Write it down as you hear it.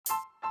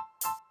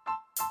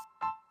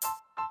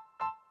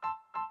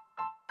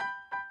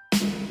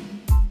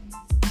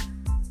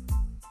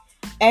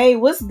Hey,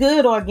 what's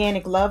good,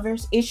 organic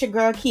lovers? It's your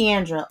girl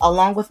Keandra,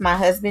 along with my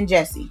husband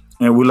Jesse.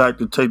 And we'd like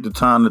to take the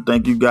time to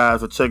thank you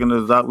guys for checking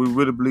us out. We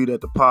really believe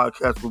that the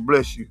podcast will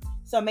bless you.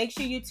 So make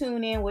sure you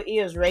tune in with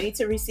ears ready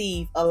to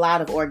receive a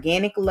lot of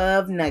organic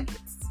love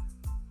nuggets.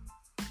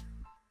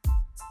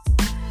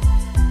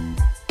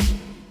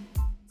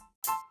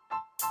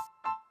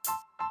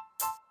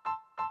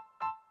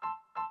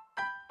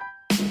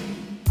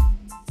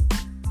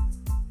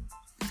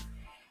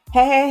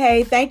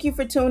 Hey, thank you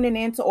for tuning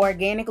in to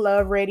Organic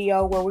Love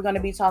Radio, where we're going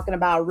to be talking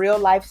about real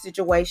life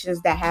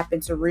situations that happen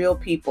to real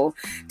people.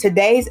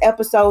 Today's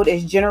episode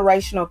is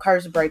generational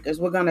curse breakers.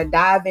 We're going to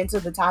dive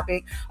into the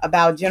topic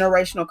about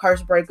generational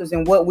curse breakers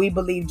and what we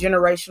believe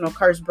generational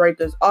curse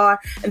breakers are.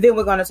 And then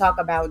we're going to talk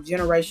about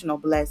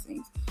generational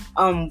blessings.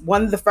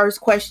 One of the first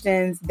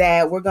questions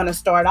that we're going to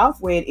start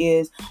off with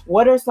is,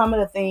 what are some of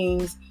the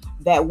things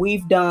that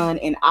we've done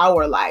in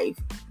our life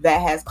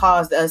that has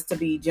caused us to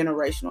be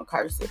generational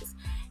curses?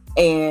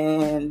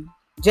 And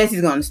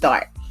Jesse's going to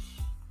start.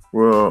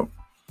 Well,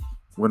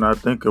 when I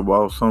think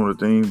about some of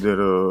the things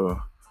that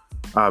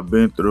I've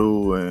been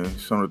through and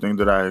some of the things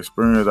that I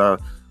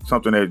experienced,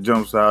 something that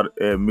jumps out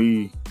at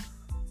me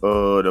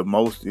the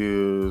most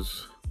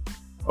is,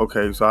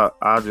 okay, so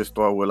I just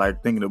start with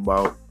like thinking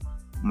about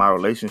my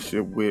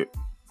relationship with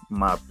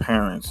my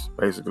parents,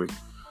 basically.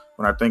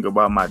 When I think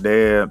about my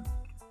dad,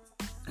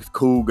 he's a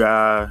cool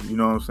guy, you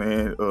know what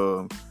I'm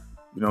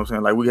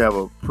saying? Like we have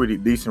a pretty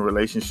decent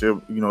relationship,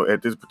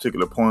 at this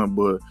particular point.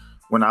 But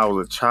when I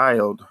was a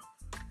child,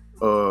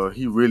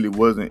 he really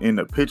wasn't in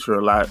the picture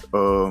a lot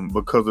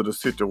because of the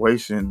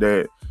situation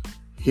that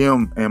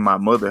him and my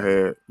mother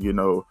had.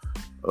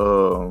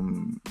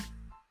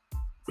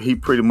 He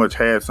pretty much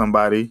had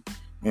somebody,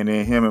 and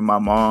then him and my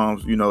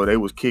mom's, they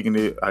was kicking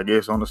it, I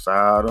guess, on the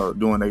side or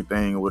doing their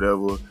thing or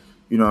whatever.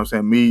 You know what I'm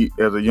saying? Me,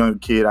 as a young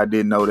kid, I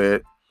didn't know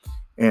that.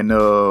 And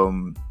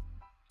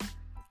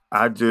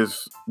I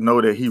just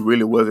know that he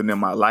really wasn't in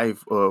my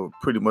life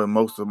pretty much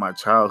most of my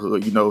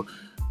childhood.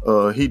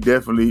 He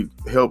definitely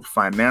helped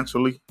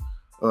financially.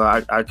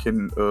 I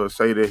can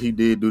say that he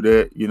did do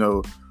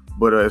that,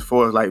 but as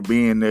far as like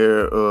being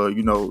there,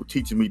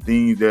 teaching me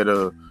things that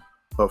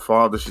a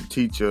father should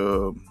teach,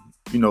 a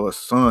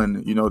son,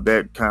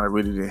 that kind of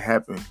really didn't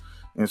happen.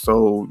 And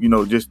so,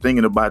 just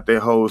thinking about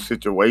that whole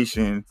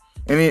situation,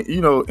 and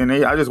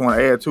then, I just want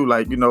to add too,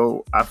 like,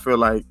 I feel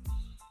like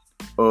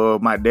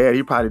my dad,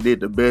 he probably did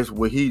the best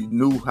what he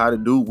knew how to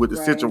do with the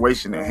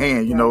situation at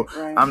hand.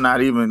 Right. I'm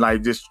not even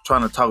like just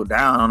trying to talk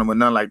down on him or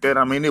nothing like that.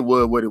 I mean, it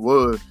was what it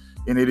was,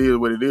 and it is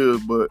what it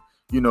is. But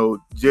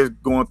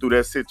just going through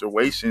that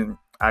situation,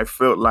 I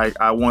felt like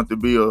I want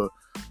to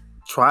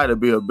try to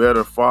be a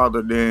better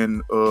father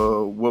than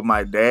what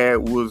my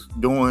dad was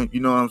doing.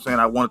 You know what I'm saying?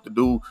 I wanted to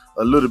do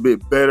a little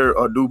bit better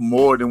or do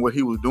more than what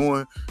he was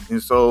doing,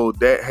 and so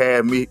that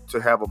had me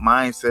to have a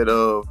mindset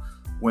of,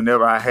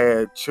 whenever I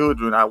had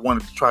children, I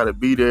wanted to try to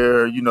be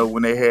there,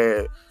 when they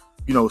had,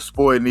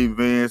 sporting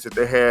events, if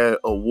they had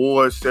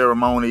award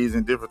ceremonies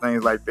and different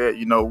things like that.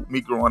 Me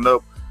growing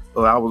up,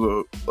 I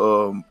was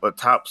a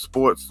top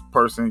sports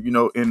person,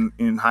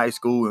 in high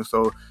school. And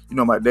so,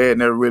 my dad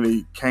never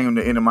really came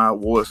to any of my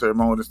award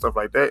ceremonies and stuff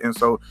like that. And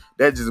so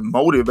that just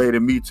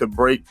motivated me to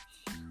break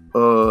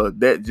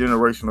that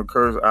generational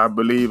curse, I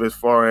believe, as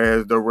far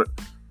as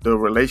the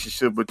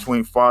relationship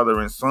between father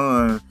and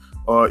son,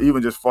 or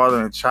even just father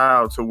and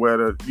child, to where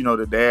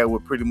the dad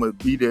would pretty much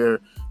be there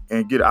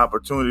and get an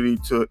opportunity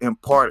to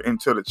impart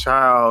into the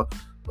child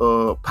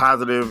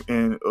positive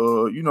and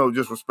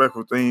just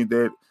respectful things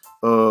that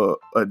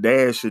a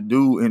dad should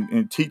do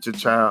and teach a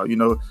child.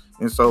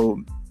 And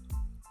so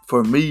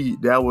for me,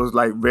 that was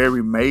like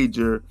very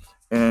major.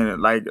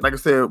 And like I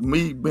said,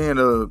 me being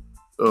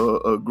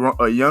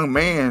a young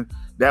man,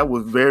 that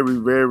was very,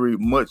 very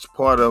much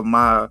part of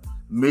my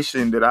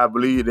mission that I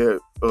believe that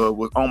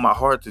was on my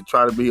heart, to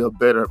try to be a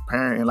better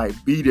parent and like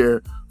be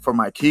there for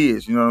my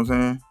kids. You know what I'm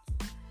saying?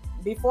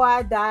 Before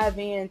I dive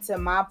into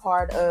my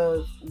part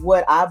of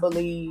what I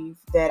believe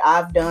that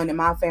I've done in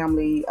my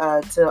family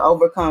to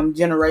overcome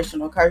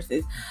generational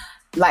curses,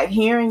 like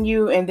hearing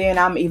you and then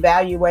I'm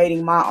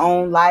evaluating my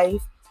own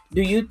life,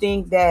 do you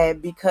think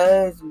that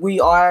because we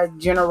are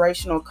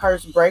generational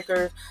curse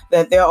breakers,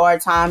 that there are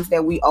times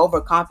that we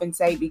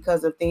overcompensate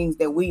because of things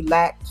that we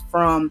lacked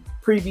from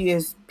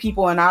previous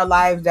people in our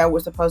lives that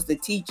were supposed to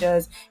teach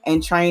us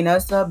and train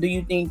us up? Do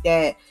you think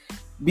that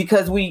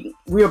because we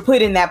are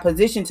put in that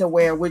position to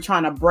where we're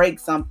trying to break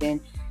something,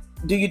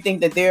 do you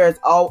think that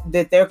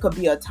there could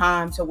be a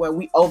time to where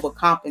we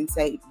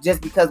overcompensate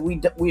just because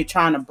we're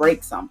trying to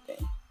break something?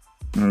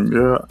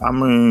 Yeah, I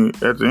mean,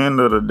 at the end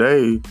of the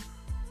day,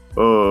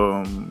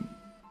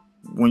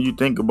 when you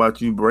think about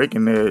you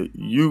breaking that,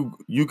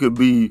 you could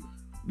be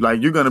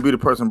like, you're gonna be the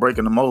person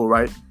breaking the mold,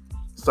 right?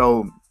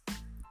 So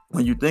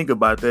when you think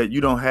about that, you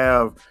don't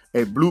have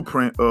a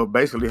blueprint of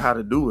basically how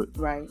to do it.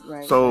 Right.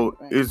 So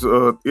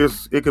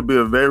it could be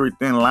a very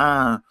thin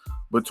line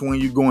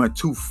between you going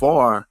too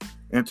far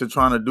into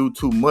trying to do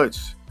too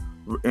much,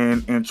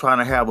 and trying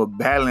to have a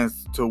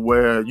balance to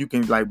where you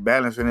can like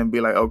balance it and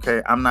be like,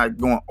 okay, I'm not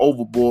going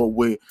overboard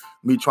with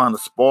me trying to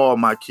spoil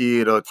my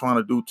kid or trying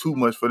to do too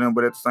much for them,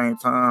 but at the same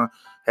time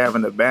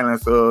having the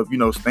balance of,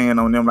 staying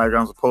on them like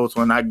I'm supposed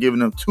to and not giving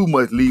them too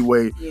much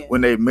leeway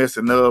when they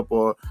messing up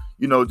or,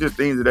 just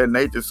things of that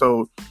nature.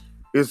 So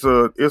it's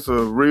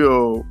a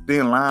real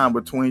thin line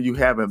between you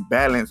having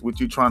balance with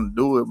you trying to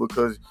do it,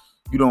 because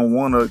you don't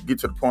want to get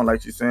to the point,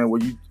 like you're saying,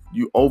 where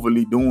you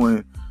overly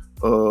doing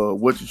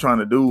what you're trying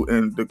to do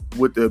and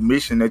with the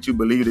mission that you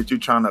believe that you're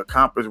trying to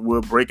accomplish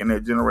with breaking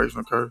that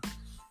generational curse.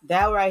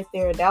 That right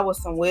there, that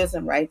was some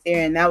wisdom right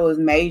there, and that was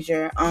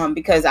major.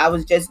 Because I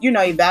was just,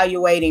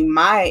 evaluating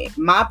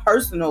my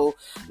personal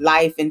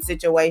life and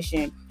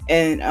situation,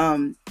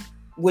 and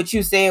what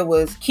you said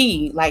was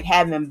key, like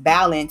having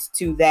balance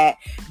to that.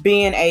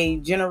 Being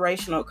a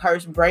generational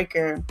curse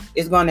breaker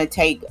is going to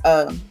take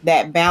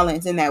that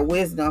balance and that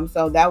wisdom.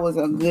 So that was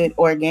a good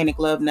organic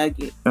love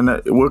nugget. And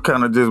what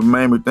kind of just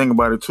made me think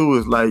about it too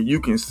is like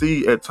you can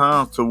see at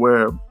times to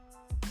where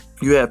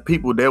you have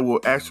people that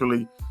will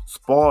actually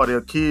spoil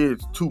their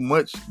kids too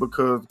much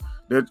because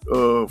that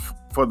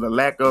for the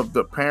lack of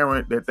the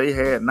parent that they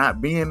had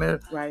not being there.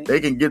 Right. They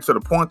can get to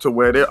the point to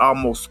where they're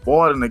almost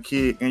spoiling the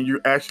kid, and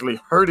you're actually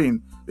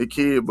hurting the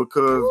kid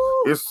because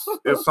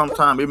it's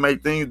sometimes it may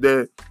be things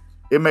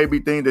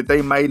that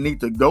they might need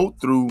to go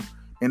through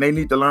and they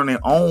need to learn their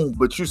own,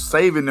 but you're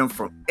saving them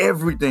from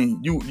everything.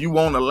 You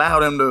won't allow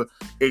them to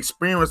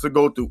experience or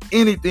go through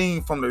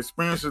anything from the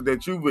experiences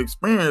that you've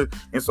experienced.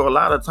 And so a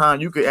lot of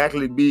times you could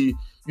actually be,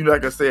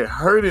 like I said,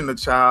 hurting the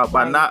child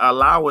by not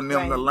allowing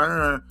them to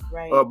learn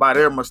by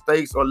their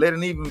mistakes or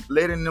letting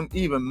them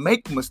even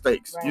make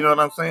mistakes. You know what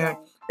I'm saying?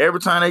 Every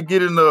time they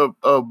get in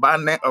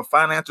a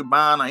financial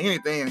bond or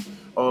anything,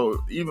 or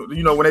even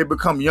when they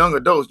become young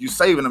adults, you're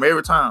saving them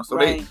every time. So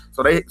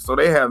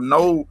they have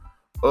no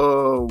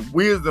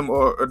wisdom,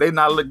 or they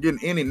not getting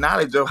any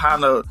knowledge of how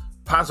to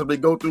possibly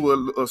go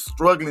through a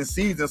struggling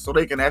season, so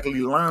they can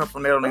actually learn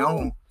from that on their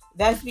own.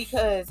 That's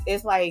because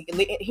it's like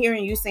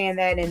hearing you saying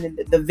that, and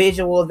the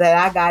visual that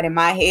I got in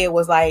my head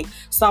was like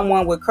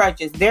someone with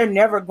crutches. They're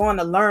never going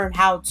to learn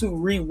how to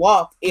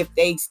re-walk if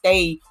they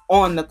stay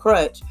on the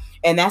crutch.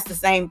 And that's the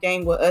same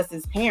thing with us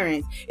as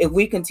parents. If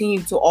we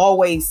continue to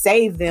always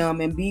save them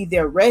and be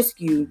their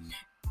rescue,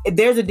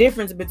 there's a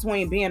difference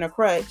between being a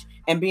crutch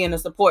and being a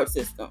support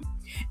system.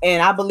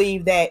 And I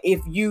believe that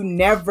if you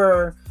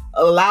never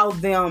allow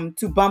them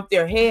to bump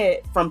their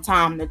head from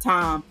time to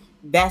time,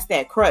 that's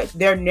that crutch.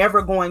 They're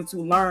never going to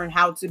learn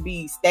how to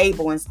be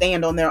stable and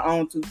stand on their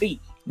own 2 feet.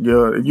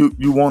 Yeah,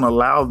 you won't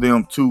allow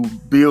them to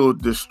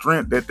build the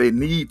strength that they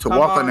need to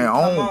walk on their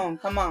own.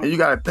 Come on. And you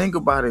got to think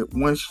about it.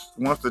 Once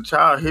the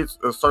child hits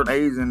a certain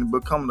age and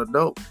become an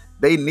adult,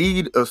 they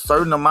need a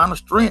certain amount of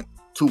strength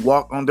to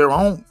walk on their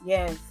own.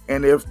 Yes.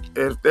 And if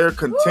they're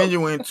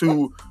continuing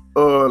to,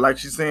 like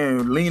she's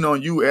saying, lean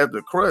on you as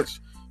the crutch,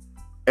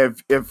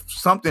 if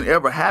something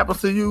ever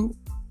happens to you,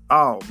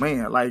 oh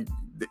man, like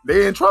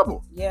they're in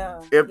trouble.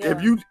 Yeah.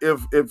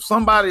 If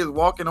somebody is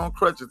walking on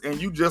crutches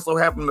and you just so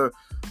happen to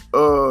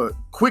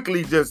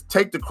quickly just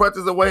take the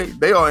crutches away,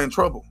 they are in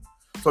trouble.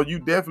 So you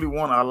definitely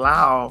want to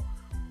allow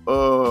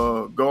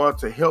God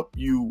to help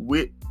you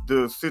with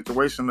the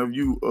situation of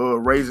you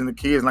raising the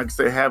kids, like I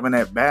said, having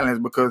that balance,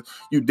 because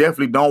you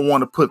definitely don't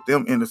want to put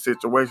them in a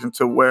situation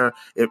to where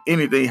if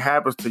anything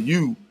happens to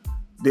you,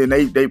 then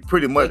they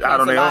pretty much out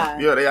on their own.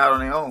 Yeah, they out on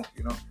their own,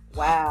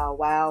 Wow.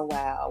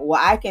 Well,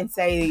 I can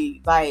say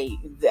like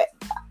that.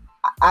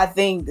 I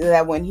think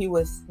that when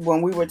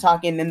we were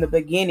talking in the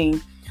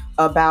beginning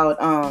about,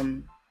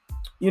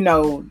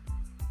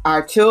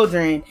 our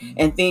children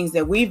and things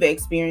that we've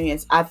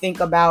experienced, I think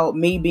about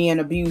me being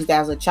abused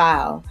as a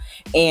child,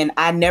 and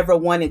I never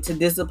wanted to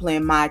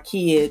discipline my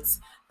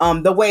kids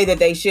the way that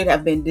they should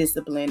have been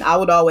disciplined. I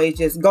would always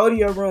just go to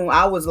your room.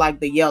 I was like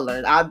the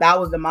yeller. That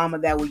was the mama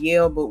that would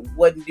yell but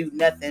wouldn't do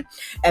nothing.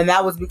 And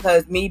that was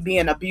because me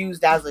being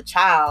abused as a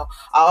child,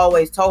 I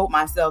always told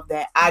myself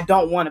that I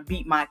don't want to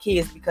beat my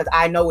kids because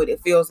I know what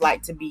it feels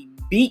like to be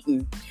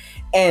beaten.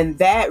 And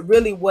that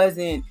really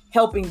wasn't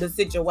helping the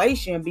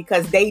situation,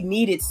 because they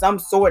needed some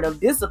sort of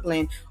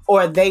discipline,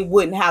 or they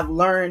wouldn't have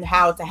learned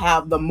how to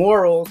have the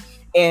morals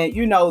and,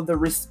 the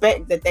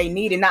respect that they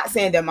needed. Not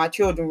saying that my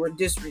children were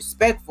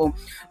disrespectful,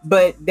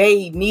 but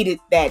they needed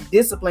that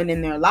discipline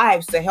in their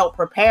lives to help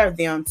prepare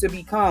them to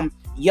become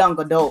young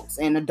adults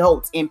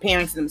and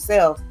parents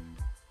themselves.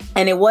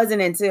 And it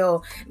wasn't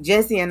until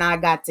Jesse and I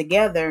got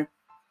together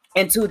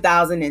in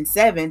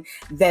 2007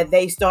 that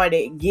they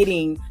started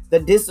getting the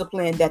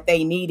discipline that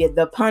they needed,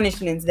 the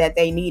punishments that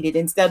they needed,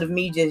 instead of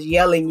me just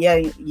yelling.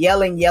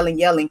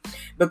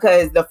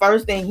 Because the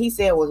first thing he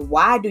said was,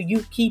 why do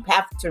you keep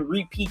having to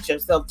repeat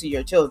yourself to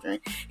your children?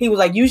 He was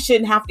like, you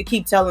shouldn't have to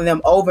keep telling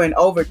them over and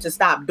over to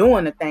stop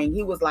doing a thing.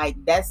 He was like,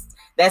 that's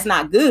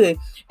not good.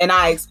 And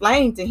I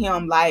explained to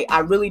him, like, I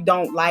really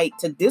don't like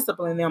to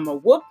discipline them or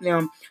whoop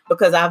them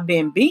because I've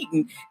been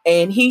beaten.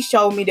 And he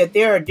showed me that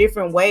there are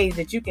different ways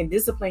that you can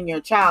discipline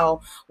your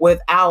child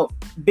without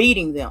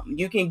beating them.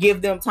 You can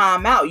give them time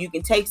time out. You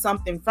can take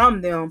something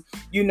from them,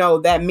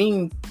 that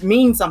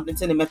means something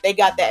to them. If they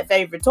got that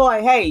favorite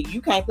toy, hey,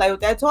 you can't play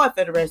with that toy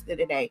for the rest of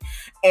the day.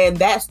 And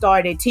that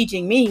started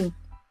teaching me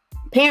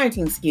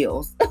parenting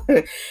skills.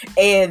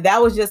 And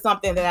that was just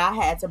something that I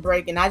had to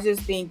break. And I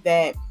just think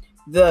that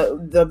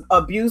the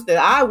abuse that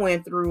I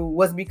went through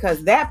was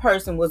because that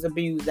person was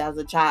abused as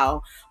a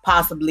child.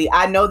 Possibly,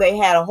 I know they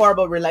had a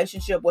horrible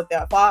relationship with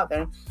their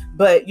father,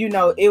 but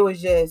it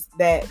was just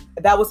that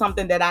was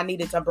something that I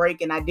needed to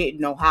break, and I didn't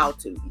know how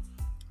to.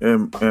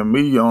 And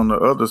me on the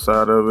other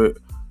side of it,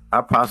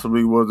 I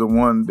possibly was the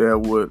one that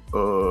would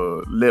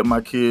let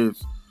my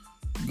kids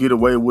get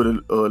away with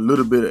a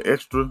little bit of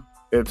extra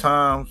at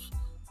times,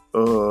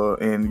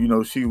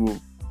 and she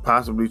will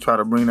possibly try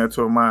to bring that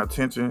to my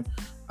attention.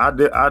 I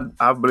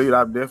believe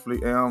I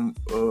definitely am,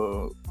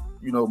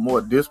 more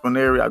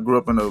disciplinary. I grew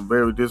up in a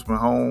very disciplined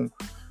home,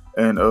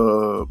 and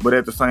but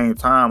at the same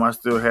time, I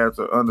still had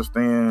to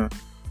understand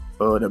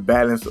the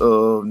balance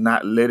of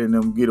not letting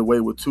them get away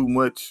with too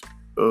much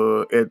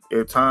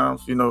at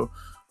times,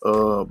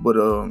 But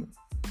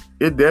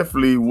it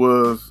definitely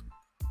was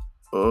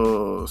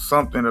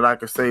something that I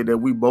could say that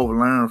we both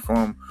learned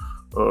from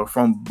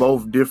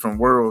both different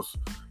worlds,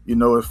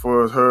 as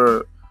far as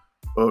her.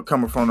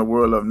 Coming from the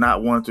world of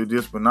not wanting to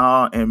discipline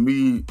all, and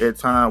me at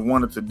times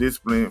wanted to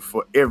discipline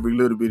for every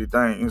little bitty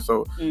thing. And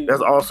so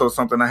that's also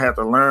something I had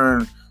to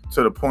learn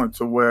to the point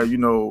to where,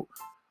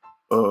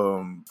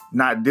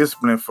 not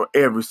discipline for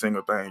every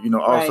single thing,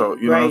 also,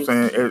 what I'm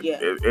saying?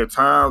 At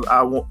times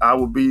I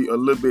would be a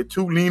little bit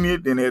too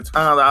lenient, and at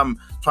times I'm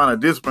trying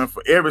to discipline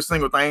for every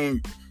single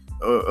thing.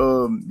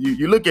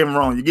 You look at me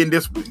wrong, you're getting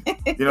disciplined,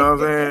 you know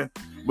what I'm saying?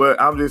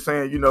 But I'm just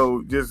saying,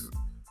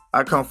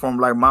 I come from,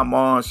 like, my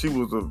mom. She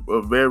was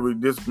a very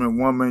disciplined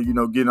woman,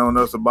 getting on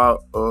us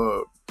about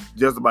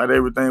just about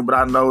everything. But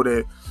I know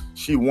that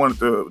she wanted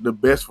the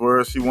best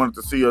for us. She wanted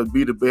to see us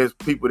be the best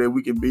people that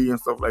we can be and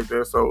stuff like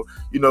that. So,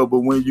 but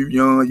when you're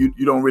young,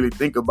 you don't really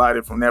think about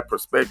it from that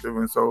perspective.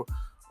 And so,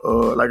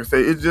 like I said,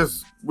 it's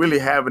just really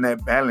having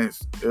that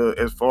balance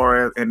as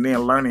far as, and then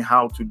learning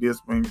how to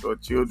discipline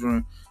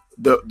children,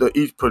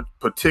 each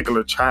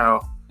particular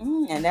child.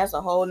 And that's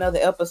a whole nother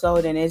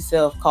episode in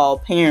itself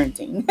called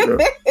parenting. Yeah.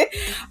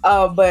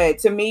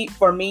 But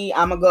for me,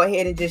 I'm gonna go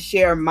ahead and just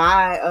share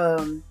my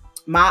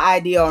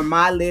idea or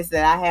my list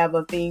that I have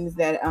of things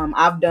that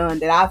I've done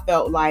that I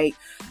felt like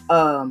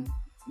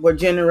were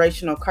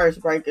generational curse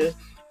breakers.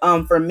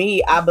 For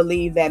me, I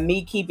believe that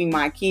me keeping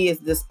my kids,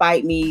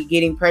 despite me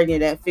getting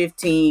pregnant at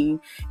 15,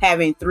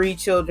 having 3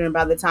 children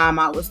by the time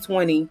I was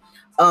 20,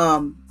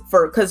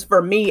 because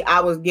for me,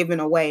 I was giving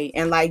away.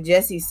 And like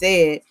Jesse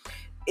said,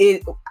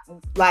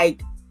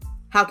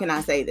 how can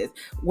I say this?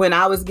 When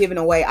I was giving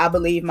away, I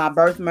believe my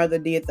birth mother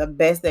did the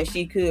best that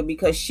she could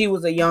because she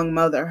was a young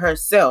mother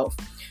herself.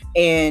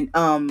 And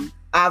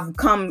I've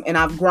come and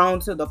I've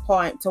grown to the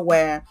point to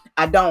where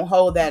I don't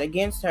hold that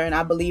against her. And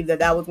I believe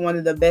that was one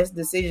of the best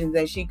decisions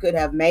that she could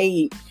have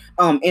made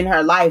in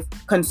her life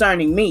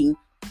concerning me.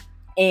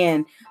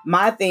 And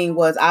my thing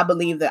was, I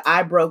believe that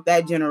I broke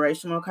that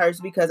generational curse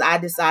because I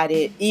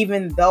decided,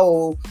 even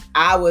though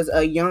I was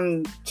a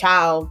young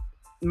child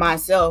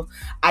myself,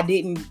 I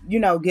didn't,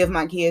 give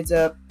my kids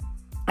up.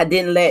 I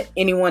didn't let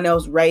anyone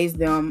else raise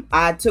them.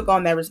 I took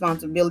on that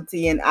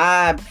responsibility, and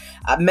I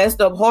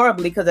messed up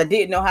horribly because I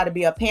didn't know how to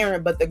be a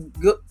parent. But the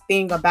good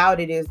thing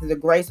about it is the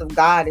grace of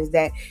God is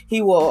that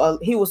He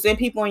will send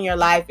people in your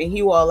life, and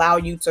He will allow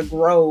you to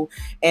grow.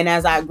 And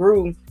as I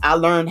grew, I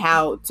learned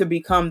how to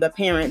become the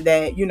parent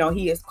that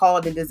He has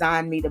called and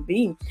designed me to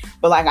be.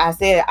 But like I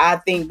said, I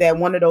think that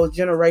one of those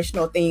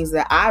generational things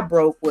that I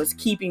broke was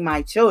keeping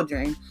my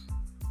children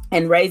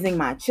and raising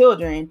my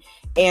children,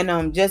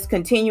 and just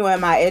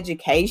continuing my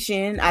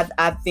education.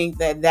 I think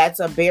that that's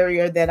a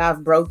barrier that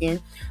I've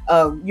broken.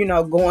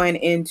 Going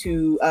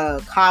into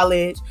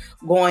college,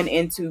 going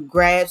into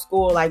grad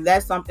school, like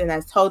that's something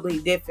that's totally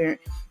different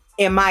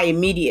in my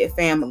immediate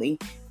family.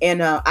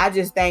 And I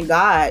just thank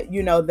God,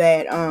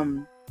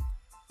 that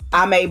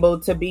I'm able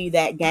to be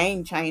that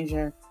game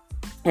changer.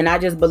 And I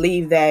just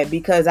believe that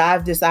because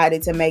I've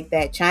decided to make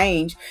that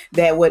change,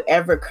 that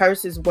whatever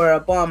curses were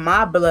upon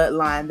my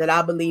bloodline, that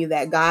I believe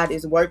that God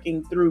is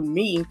working through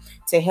me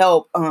to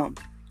help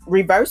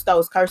reverse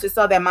those curses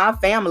so that my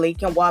family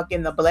can walk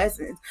in the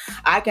blessings.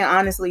 I can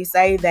honestly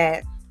say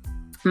that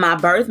my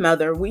birth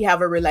mother, we have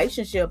a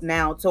relationship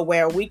now to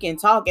where we can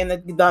talk. And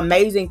the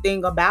amazing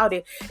thing about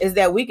it is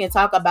that we can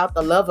talk about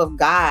the love of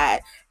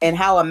God and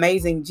how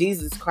amazing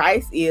Jesus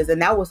Christ is.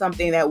 And that was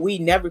something that we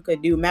never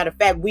could do. Matter of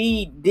fact,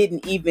 we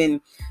didn't even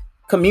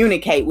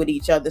communicate with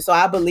each other. So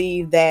I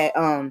believe that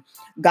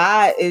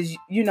God is,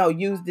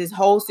 used this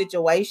whole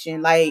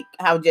situation, like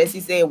how Jesse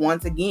said,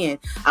 once again,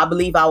 I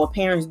believe our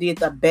parents did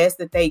the best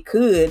that they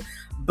could.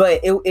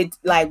 But it's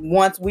like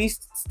once we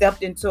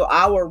stepped into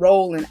our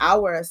role and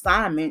our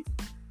assignment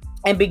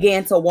and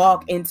began to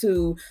walk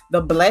into the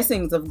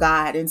blessings of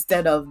God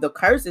instead of the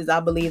curses, I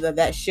believe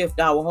that shift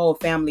our whole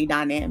family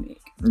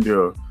dynamic.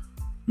 Yeah.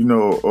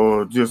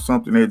 Just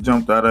something that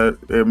jumped out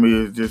at me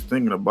is just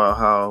thinking about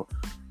how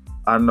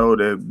I know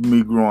that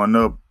me growing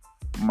up,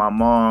 my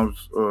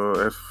mom's,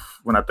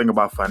 when I think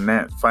about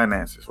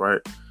finances,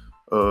 right?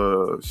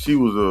 She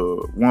was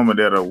a woman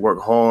that'll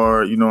work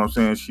hard, you know what I'm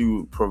saying? She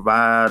would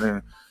provide,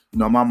 and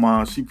my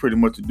mom, she pretty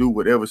much would do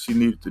whatever she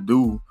needed to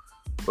do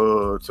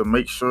to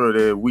make sure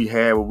that we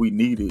had what we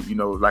needed,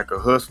 like a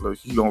hustler.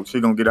 She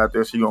gonna get out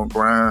there, she gonna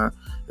grind.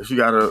 If she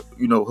gotta,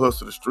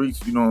 hustle the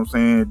streets, you know what I'm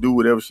saying, do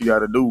whatever she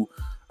gotta do.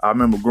 I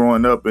remember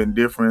growing up in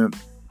different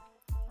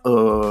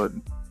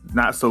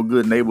not so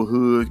good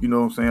neighborhoods, you know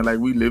what I'm saying? Like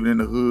we living in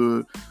the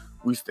hood,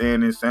 we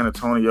staying in San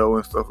Antonio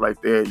and stuff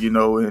like that,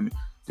 and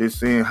just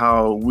seeing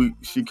how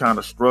she kind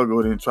of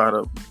struggled and try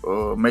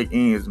to make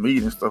ends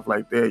meet and stuff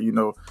like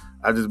that.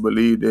 I just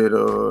believe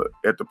that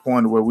at the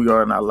point where we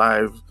are in our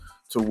lives,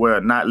 to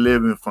where not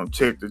living from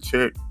check to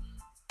check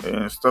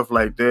and stuff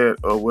like that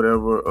or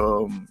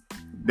whatever,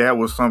 that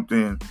was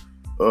something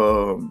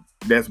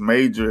that's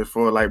major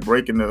for like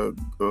breaking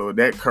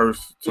that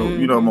curse. So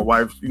my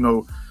wife's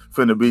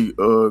finna be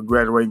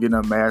graduating, getting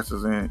her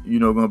master's, and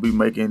gonna be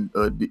making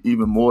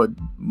even more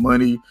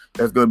money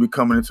that's gonna be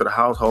coming into the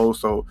household.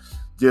 So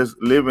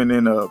just living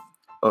in a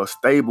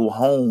stable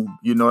home,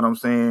 you know what I'm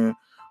saying,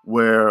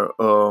 where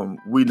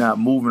we not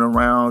moving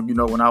around.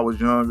 When I was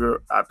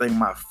younger, I think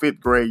my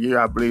 5th grade year,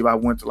 I believe I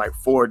went to like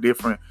 4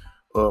 different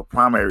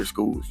primary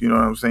schools. You know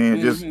what I'm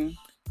saying? Just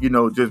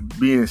just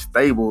being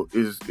stable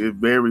is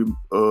very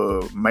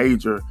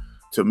major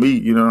to me.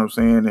 You know what I'm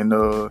saying? And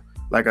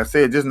like I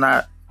said, just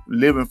not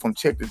living from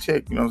check to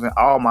check. You know what I'm saying?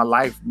 All my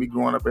life, me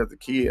growing up as a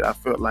kid, I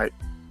felt like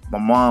my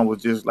mom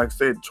was just, like I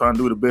said, trying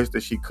to do the best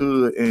that she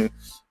could, and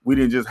we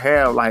didn't just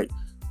have like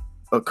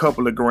a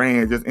couple of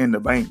grand just in the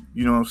bank,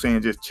 you know what I'm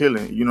saying, just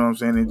chilling, you know what I'm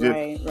saying, and just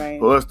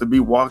for us to be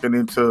walking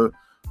into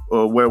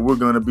where we're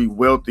going to be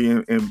wealthy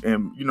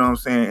and you know what I'm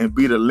saying, and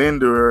be the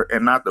lender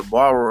and not the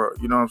borrower,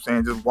 you know what I'm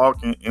saying, just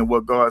walking in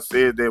what God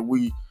said that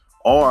we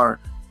are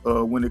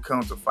when it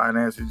comes to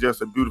finance is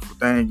just a beautiful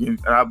thing. And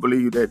I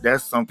believe that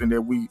that's something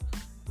that we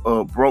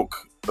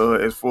broke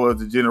as far as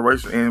the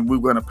generation, and we're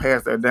going to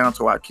pass that down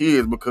to our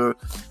kids because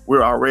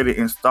we're already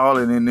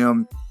installing in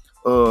them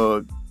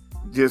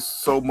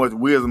just so much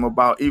wisdom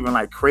about even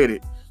like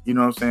credit, you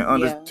know what I'm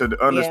saying,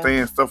 to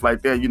understand stuff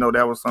like that.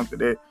 That was something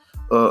that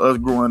us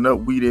growing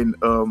up, we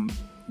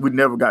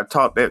never got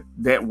taught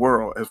that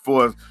world as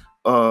far as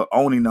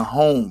owning a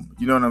home,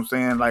 you know what I'm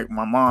saying. Like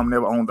my mom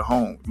never owned a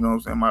home, you know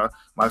what I'm saying,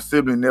 my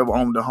sibling never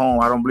owned a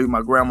home. I don't believe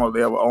my grandmother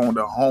ever owned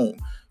a home.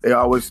 They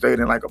always stayed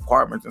in like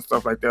apartments and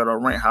stuff like that, or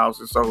rent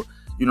houses. So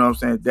you know what I'm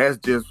saying, that's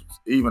just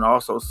even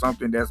also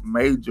something that's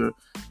major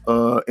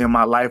in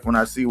my life when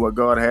I see what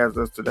God has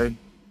us today.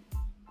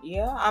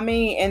 Yeah, I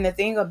mean, and the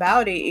thing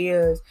about it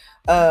is,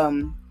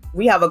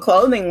 we have a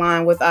clothing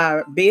line with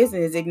our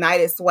business,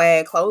 Ignited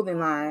Swag Clothing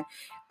Line.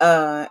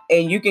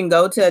 And you can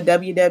go to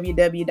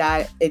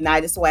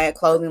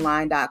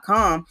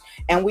www.ignitedswagclothingline.com,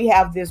 and we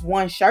have this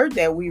one shirt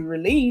that we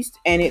released,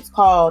 and it's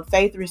called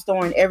Faith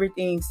Restoring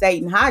Everything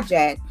Satan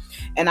Hijacked.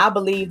 And I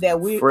believe that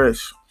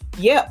fresh.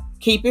 Yep,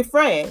 keep it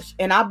fresh.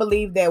 And I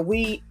believe that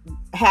we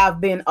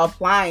have been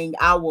applying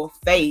our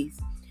faith,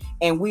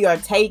 and we are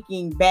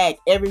taking back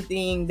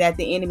everything that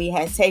the enemy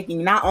has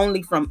taken, not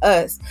only from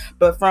us,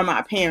 but from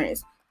our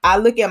parents. I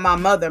look at my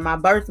mother, my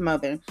birth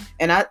mother,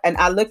 and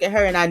I look at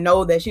her and I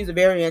know that she's a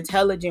very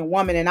intelligent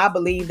woman. And I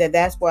believe that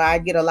that's where I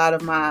get a lot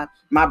of my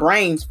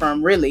brains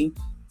from, really.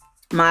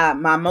 My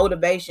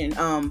motivation.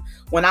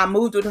 When I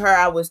moved with her,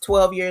 I was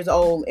 12 years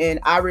old, and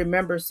I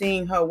remember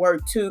seeing her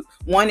work 2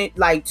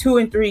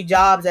 and 3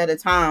 jobs at a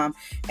time.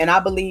 And I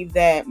believe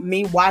that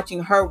me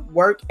watching her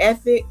work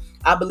ethic,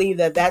 I believe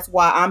that that's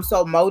why I'm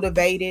so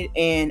motivated,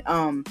 and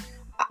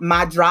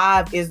my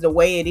drive is the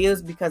way it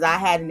is because I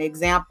had an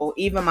example.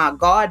 Even my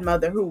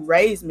godmother who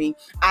raised me,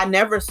 I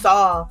never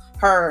saw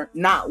her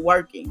not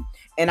working.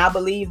 And I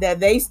believe that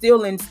they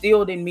still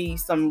instilled in me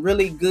some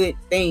really good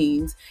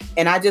things.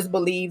 And I just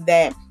believe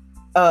that,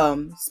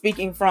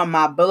 speaking from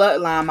my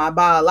bloodline, my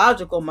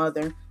biological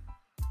mother,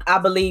 I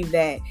believe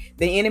that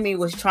the enemy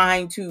was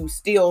trying to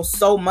steal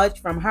so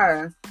much from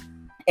her.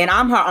 And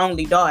I'm her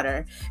only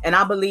daughter. And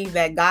I believe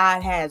that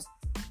God has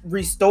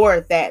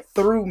restored that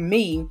through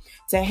me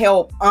to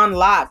help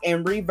unlock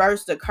and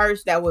reverse the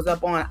curse that was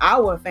up on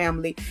our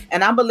family.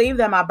 And I believe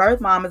that my birth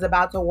mom is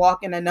about to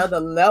walk in another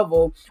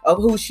level of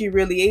who she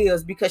really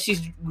is because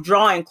she's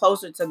drawing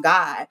closer to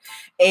God.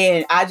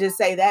 And I just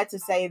say that to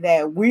say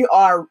that we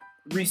are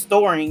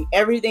restoring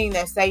everything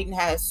that Satan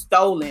has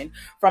stolen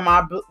from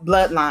our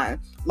bloodline.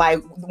 Like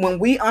when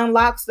we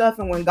unlock stuff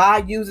and when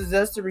God uses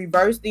us to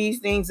reverse these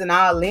things in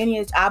our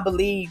lineage, I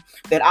believe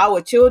that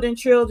our children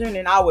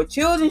and our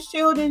children's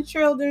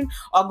children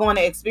are going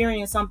to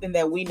experience something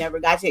that we never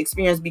got to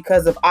experience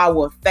because of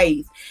our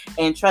faith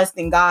and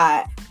trusting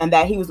God, and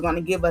that He was going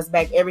to give us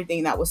back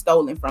everything that was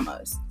stolen from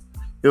us.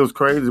 It was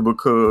crazy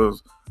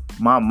because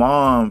my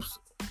mom's,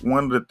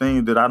 one of the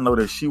things that I know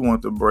that she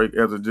wanted to break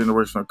as a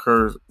generational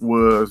curse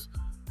was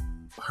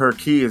her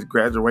kids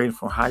graduating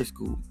from high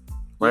school,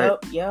 right?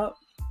 Yep.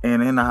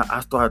 And then I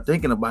started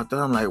thinking about that.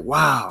 I'm like,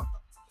 wow,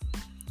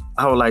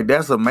 I was like,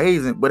 that's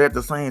amazing. But at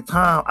the same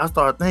time, I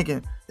started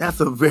thinking that's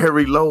a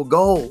very low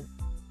goal.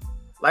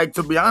 Like,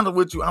 to be honest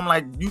with you, I'm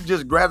like, you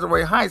just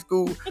graduated high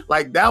school.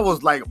 Like, that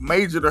was like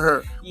major to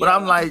her. Yeah. But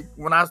I'm like,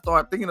 when I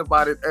start thinking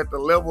about it at the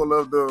level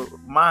of the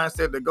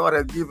mindset that God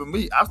has given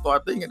me, I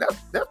start thinking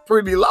that's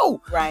pretty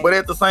low. Right. But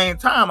at the same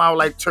time, I was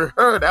like, to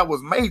her, that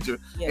was major.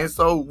 Yeah. And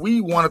so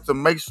we wanted to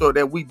make sure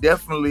that we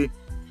definitely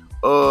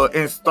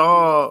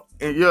install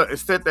and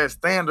set that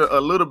standard a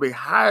little bit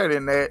higher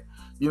than that.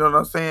 You know what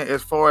I'm saying?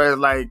 As far as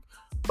like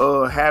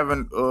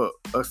having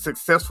a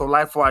successful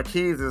life for our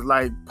kids is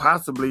like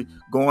possibly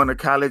going to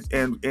college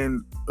and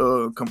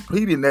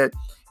completing that,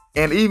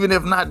 and even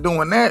if not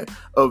doing that,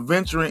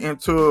 venturing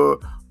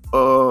into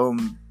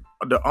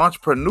the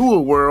entrepreneur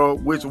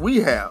world, which we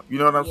have. You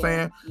know what I'm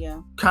saying?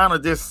 Yeah. Kind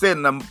of just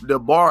setting the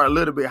bar a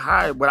little bit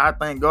higher. But I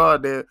thank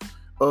God that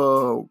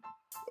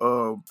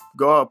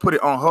God put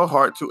it on her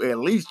heart to at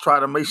least try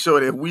to make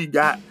sure that we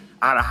got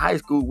out of high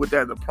school with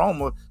that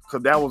diploma,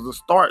 because that was the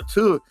start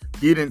to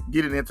getting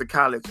into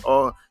college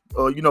or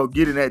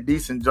getting that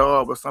decent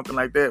job or something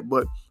like that.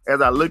 But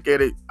as I look at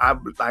it, I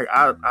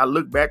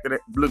look back at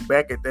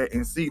that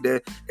and see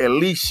that at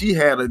least she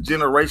had a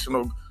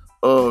generational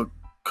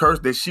curse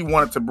that she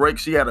wanted to break.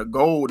 She had a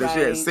goal that she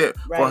had set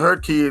for her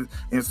kids,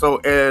 and so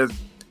as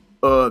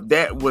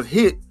that was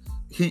hit,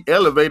 he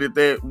elevated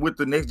that with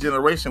the next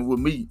generation with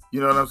me.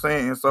 You know what I'm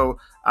saying? And so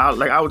I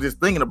was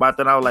just thinking about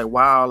that. I was like,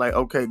 wow, like,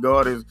 okay,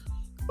 God is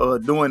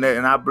doing that,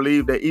 and I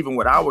believe that even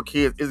with our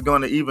kids, it's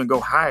going to even go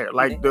higher.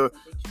 Like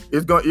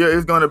it's going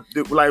to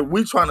like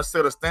we trying to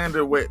set a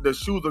standard where the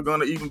shoes are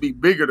going to even be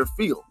bigger to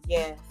fill.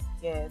 Yes,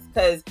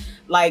 because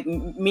like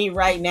me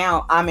right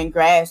now, I'm in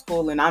grad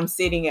school and I'm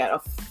sitting at a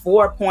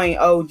 4.0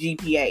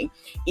 GPA.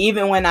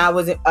 Even when I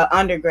was an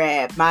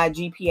undergrad, my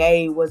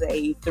GPA was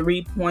a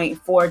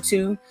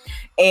 3.42.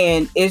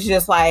 And it's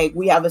just like,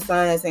 we have a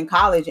son that's in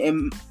college,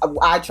 and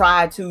I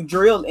try to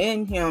drill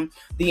in him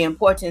the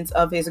importance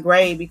of his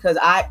grade, because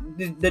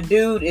the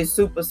dude is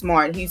super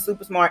smart. He's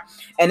super smart.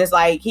 And it's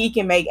like, he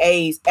can make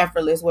A's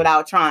effortless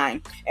without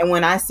trying. And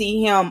when I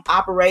see him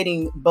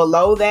operating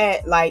below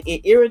that, like,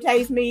 it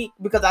irritates me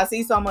because I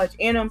see so much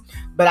in him,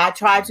 but I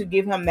try to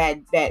give him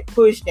that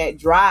push, that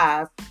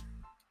drive,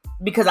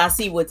 because I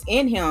see what's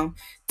in him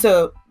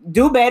to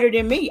do better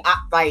than me.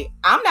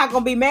 I'm not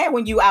gonna be mad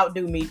when you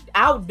outdo me,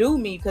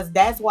 because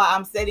that's why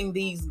I'm setting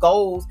these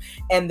goals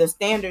and the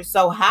standards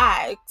so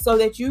high, so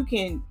that you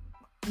can,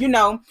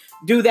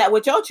 do that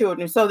with your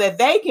children, so that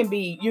they can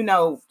be,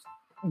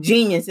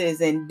 geniuses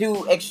and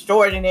do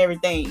extraordinary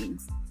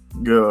things.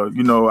 Yeah,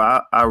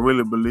 I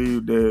really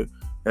believe that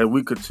as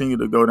we continue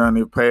to go down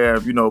this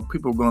path,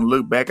 people are going to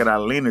look back at our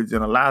lineage,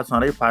 and a lot of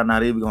times they probably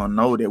not even going to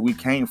know that we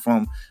came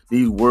from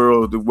these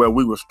worlds where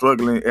we were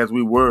struggling as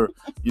we were.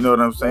 You know what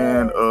I'm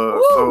saying?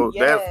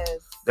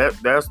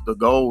 That's the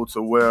goal,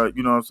 to where,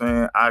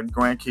 our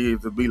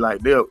grandkids would be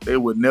like, they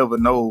would never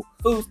know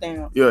food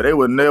stamps. Yeah, they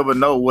would never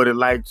know what it's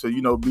like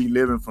to, be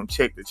living from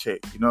check to check.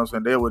 You know what I'm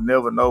saying? They would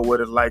never know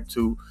what it's like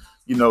to,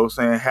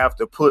 have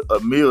to put a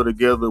meal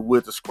together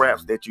with the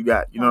scraps that you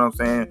got. You know what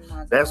I'm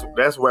saying?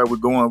 That's where we're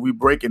going. We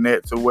breaking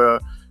that to where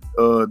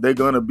they're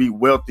gonna be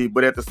wealthy,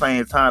 but at the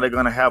same time, they're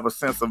gonna have a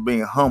sense of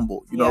being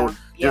humble.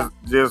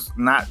 Just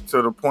not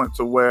to the point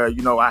to where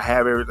I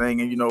have everything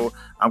and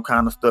I'm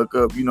kind of stuck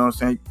up. You know what I'm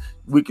saying?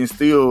 We can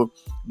still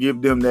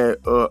give them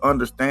that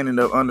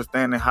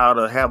understanding how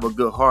to have a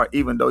good heart,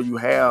 even though you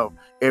have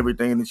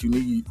everything that you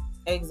need.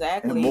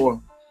 Exactly. And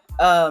more.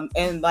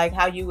 And like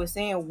how you were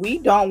saying, we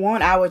don't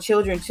want our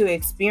children to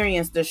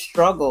experience the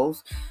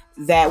struggles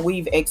that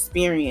we've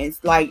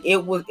experienced. Like,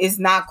 it's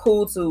not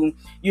cool to,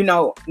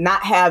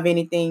 not have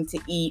anything to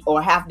eat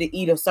or have to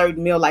eat a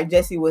certain meal, like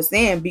Jesse was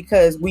saying,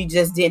 because we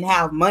just didn't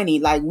have money.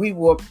 Like, we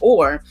were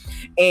poor.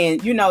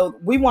 And,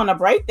 we want to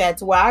break that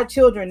to where our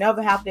children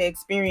never have to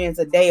experience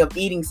a day of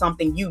eating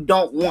something you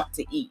don't want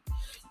to eat.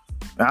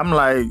 I'm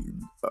like,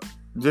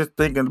 just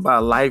thinking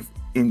about life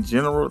in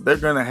general, they're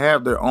gonna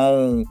have their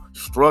own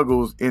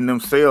struggles in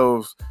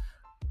themselves,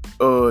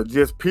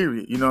 just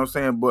period. You know what I'm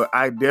saying? But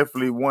I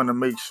definitely want to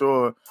make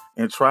sure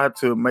and try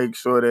to make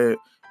sure that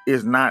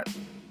it's not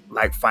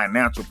like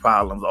financial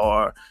problems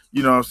or,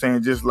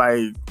 just like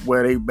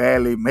where they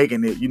badly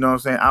making it. You know what I'm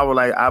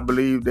saying? I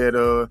believe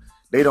that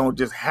they don't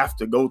just have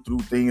to go through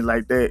things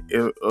like that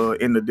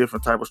in the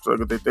different type of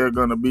struggles that they're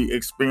gonna be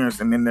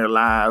experiencing in their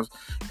lives.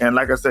 And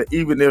like I said,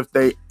 even if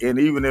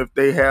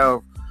they have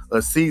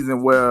a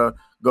season where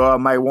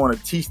God might want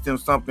to teach them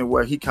something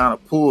where he kind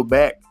of pulled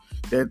back,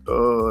 that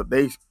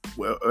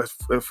as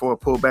for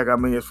pullback, I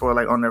mean, as for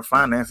like on their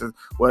finances,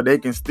 where they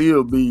can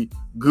still be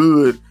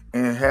good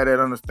and have that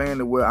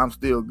understanding where I'm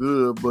still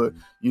good, but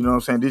you know what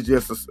I'm saying, this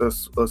is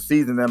just a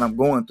season that I'm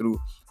going through.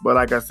 But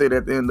like I said,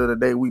 at the end of the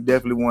day, we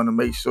definitely want to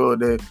make sure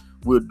that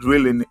we're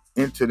drilling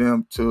into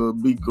them to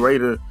be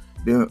greater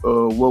than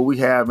what we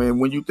have.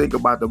 And when you think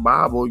about the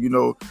Bible,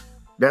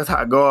 that's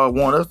how God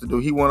wants us to do.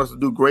 He wants us to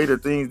do greater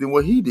things than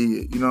what he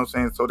did. You know what I'm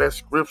saying? So that's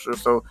scripture.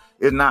 So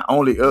it's not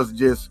only us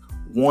just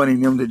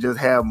wanting them to just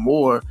have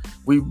more.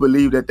 We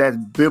believe that that's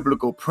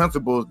biblical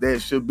principles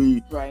that should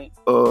be, right.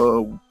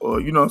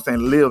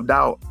 Lived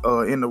out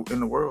in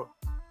the world.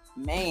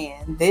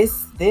 Man,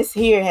 this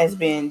here has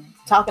been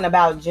talking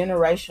about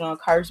generational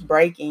curse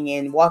breaking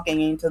and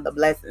walking into the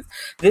blessings.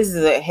 This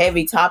is a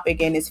heavy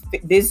topic, and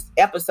this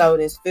episode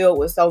is filled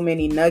with so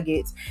many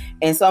nuggets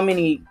and so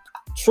many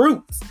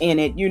truths in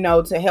it,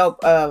 to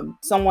help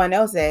someone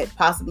else that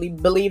possibly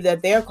believe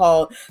that they're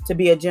called to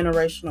be a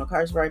generational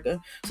curse breaker.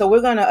 So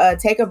we're gonna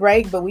take a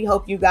break, but we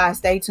hope you guys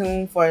stay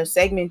tuned for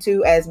segment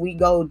 2 as we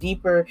go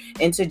deeper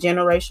into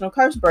generational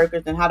curse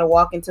breakers and how to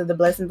walk into the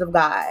blessings of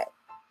God.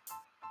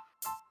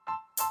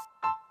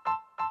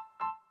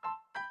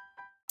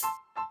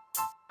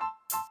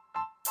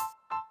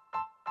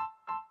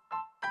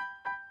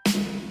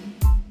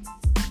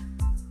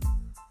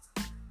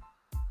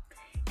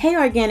 Hey,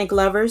 organic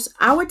lovers,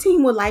 our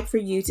team would like for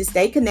you to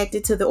stay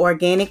connected to the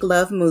Organic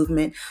Love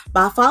movement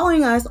by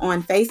following us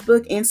on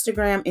Facebook,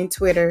 Instagram, and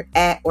Twitter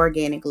at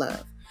Organic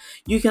Love.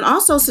 You can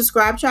also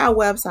subscribe to our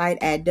website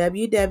at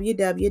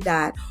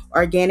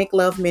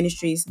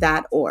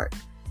www.organicloveministries.org.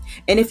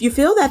 And if you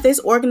feel that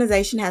this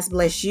organization has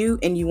blessed you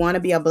and you want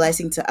to be a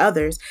blessing to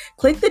others,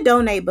 click the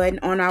donate button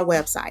on our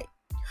website.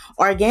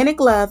 Organic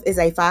Love is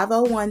a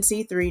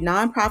 501c3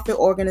 nonprofit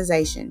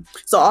organization,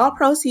 so all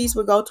proceeds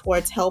will go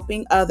towards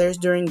helping others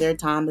during their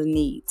time of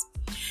needs.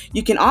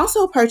 You can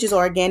also purchase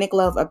Organic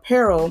Love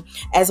apparel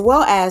as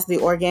well as the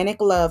Organic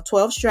Love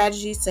 12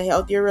 Strategies to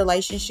Healthier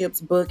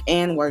Relationships book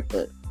and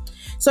workbook.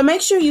 So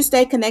make sure you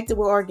stay connected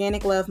with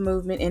Organic Love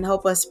movement and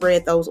help us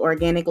spread those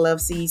organic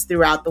love seeds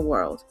throughout the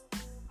world.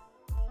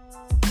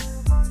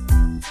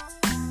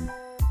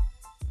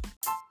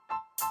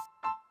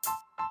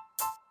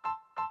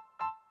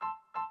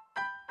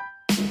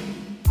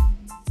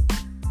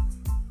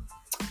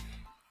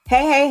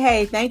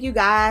 Hey, thank you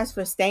guys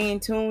for staying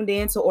tuned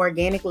in to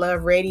Organic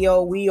Love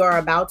Radio. We are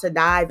about to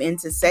dive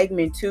into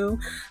segment 2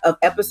 of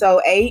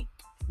episode 8,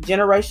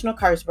 Generational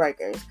Curse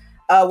Breakers.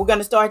 We're going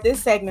to start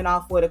this segment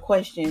off with a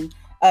question.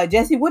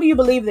 Jesse, what do you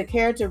believe the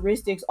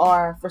characteristics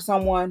are for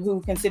someone who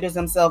considers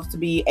themselves to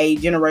be a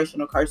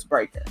generational curse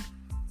breaker?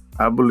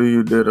 I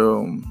believe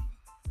that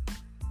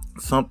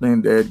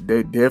something that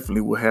they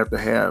definitely will have to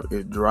have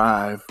is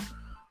drive,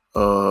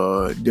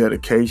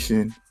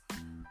 dedication.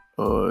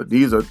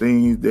 These are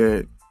things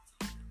that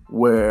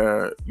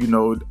where,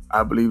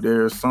 I believe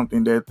there's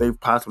something that they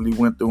possibly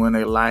went through in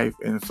their life.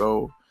 And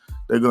so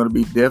they're going to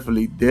be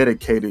definitely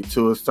dedicated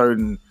to a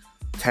certain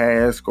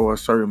task or a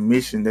certain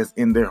mission that's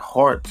in their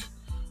heart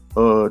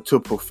to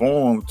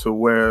perform, to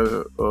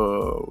where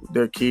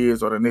their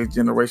kids or the next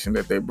generation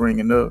that they're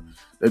bringing up,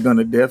 they're going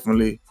to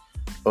definitely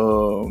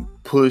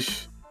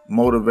push,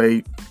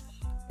 motivate,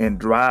 and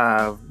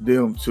drive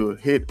them to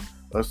hit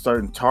a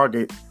certain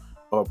target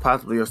or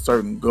possibly a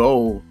certain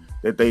goal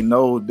that they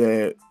know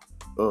that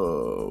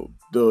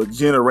the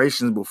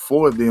generations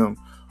before them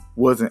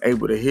wasn't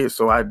able to hit.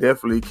 So I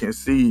definitely can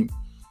see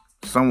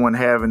someone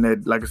having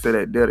that, like I said,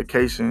 that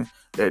dedication,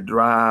 that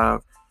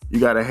drive.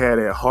 You got to have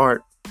that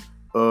heart.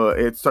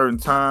 At certain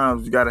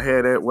times, you got to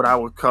have that, what I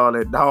would call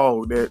that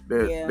dog,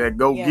 that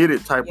go get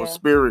it type of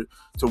spirit,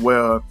 to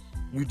where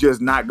you just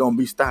not going to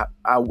be stopped.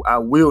 I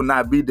will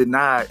not be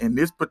denied in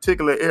this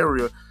particular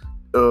area.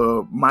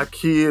 My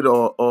kid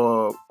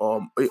or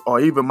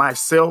even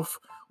myself,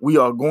 we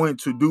are going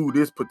to do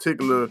this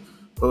particular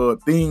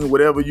thing,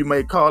 whatever you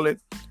may call it.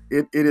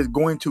 It is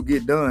going to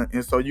get done,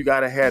 and so you got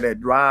to have that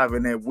drive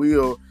and that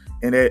will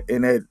and that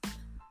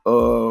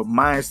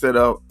mindset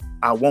of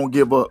I won't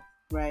give up,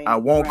 right? I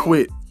won't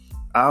quit.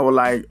 I would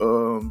like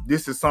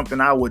this is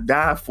something I would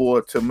die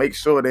for, to make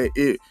sure that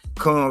it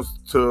comes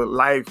to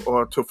life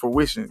or to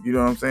fruition. You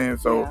know what I'm saying?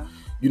 So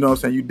you know what I'm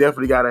saying. You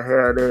definitely got to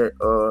have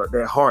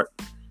that heart.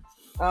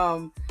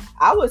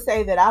 I would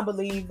say that I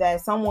believe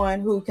that someone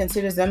who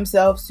considers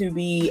themselves to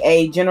be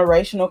a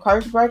generational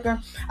curse breaker,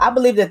 I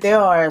believe that they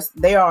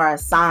are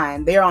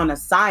assigned, they're on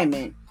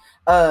assignment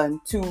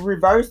to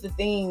reverse the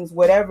things,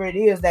 whatever it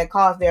is that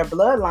cause their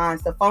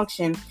bloodlines to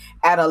function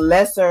at a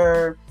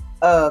lesser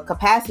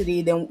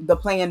capacity than the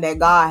plan that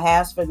God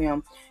has for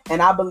them.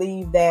 And I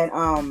believe that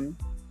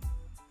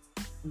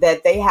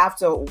that they have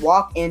to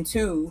walk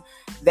into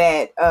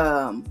that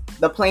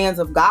the plans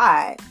of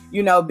God.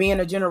 Being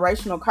a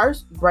generational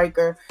curse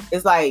breaker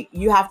is like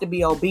you have to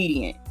be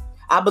obedient.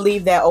 I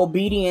believe that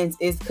obedience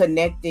is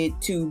connected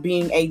to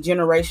being a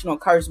generational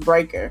curse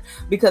breaker,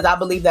 because I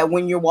believe that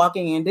when you're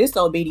walking in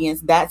disobedience,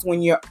 that's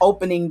when you're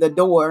opening the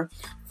door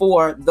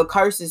for the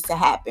curses to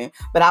happen.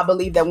 But I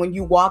believe that when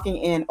you're walking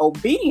in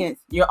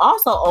obedience, you're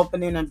also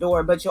opening a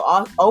door, but you're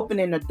also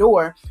opening a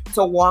door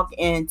to walk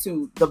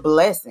into the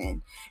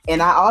blessing.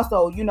 And I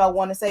also,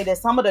 want to say that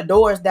some of the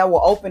doors that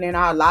were open in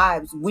our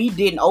lives, we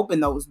didn't open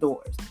those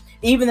doors.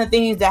 Even the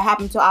things that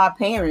happened to our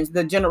parents,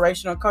 the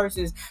generational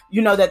curses,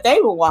 that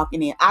they were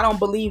walking in. I don't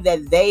believe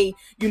that they,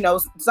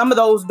 some of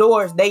those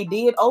doors they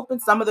did open,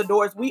 some of the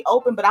doors we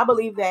opened, but I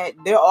believe that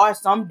there are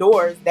some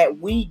doors that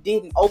we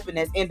didn't open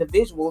as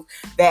individuals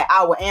that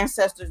our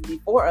ancestors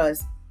before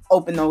us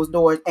open those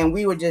doors, and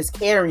we were just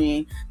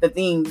carrying the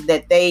things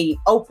that they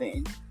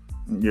opened.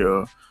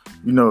 Yeah.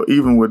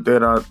 Even with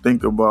that, I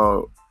think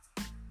about,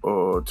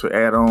 to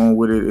add on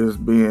with it, is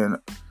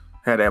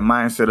had that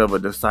mindset of a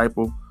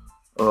disciple.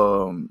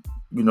 And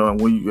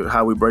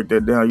how we break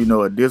that down,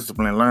 a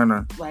disciplined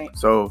learner. Right.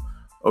 So,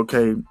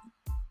 okay,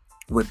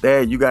 with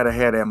that, you got to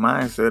have that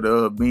mindset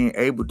of being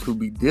able to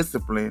be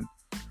disciplined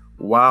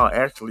while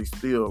actually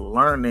still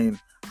learning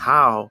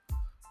how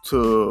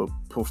to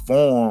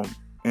perform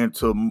and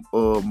to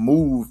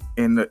move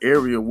in the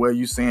area where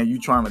you saying you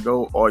trying to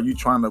go, or you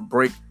trying to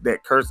break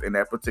that curse in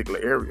that particular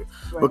area.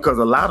 Right. Because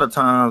a lot of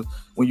times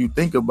when you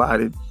think about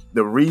it,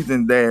 the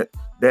reason that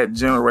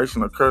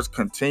generational curse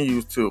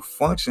continues to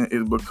function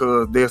is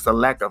because there's a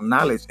lack of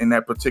knowledge in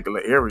that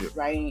particular area.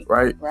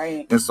 Right.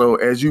 And so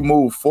as you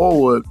move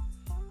forward,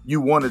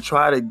 you want to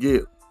try to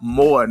get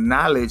more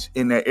knowledge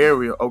in that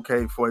area.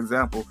 Okay, for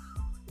example,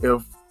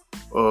 if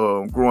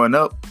growing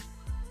up,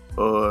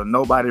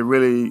 nobody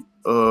really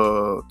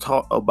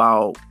taught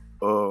about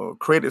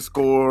credit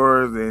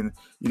scores and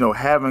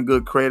having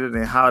good credit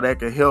and how that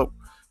can help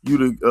you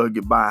to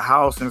get buy a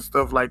house and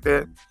stuff like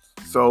that.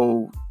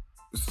 So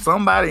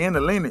somebody in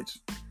the lineage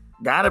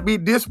got to be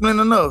disciplined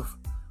enough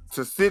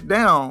to sit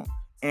down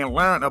and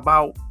learn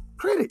about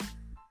credit,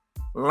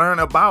 learn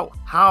about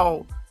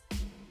how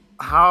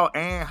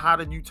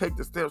did you take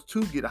the steps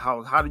to get a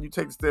house? How did you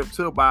take the steps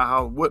to buy a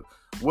house? What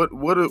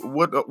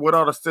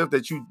are the steps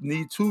that you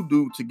need to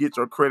do to get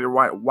your credit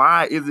right?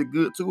 Why is it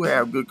good to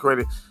have good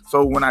credit?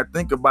 So when I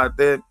think about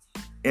that,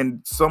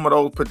 in some of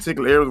those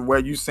particular areas where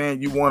you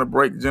saying you want to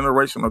break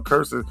generational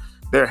curses,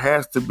 there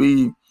has to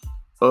be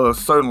a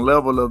certain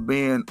level of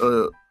being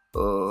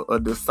a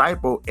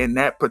disciple in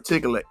that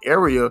particular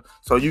area,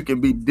 so you can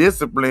be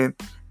disciplined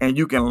and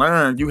you can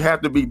learn. You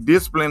have to be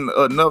disciplined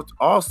enough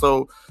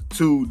also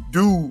to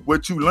do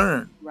what you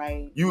learn.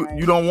 Right.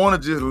 You don't want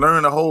to just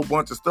learn a whole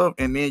bunch of stuff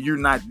and then you're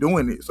not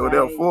doing it. So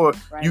therefore,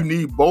 you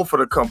need both of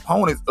the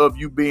components of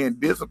you being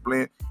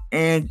disciplined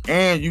and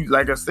you,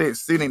 like I said,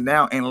 sitting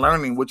down and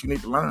learning what you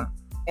need to learn.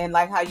 And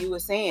like how you were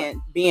saying,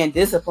 being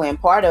disciplined,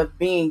 part of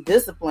being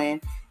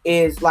disciplined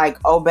is like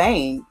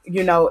obeying.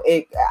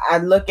 I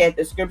look at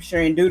the scripture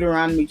in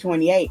Deuteronomy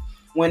 28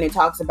 when it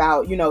talks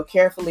about,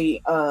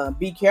 carefully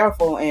be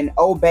careful and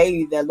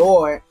obey the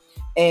Lord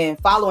and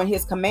following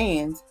his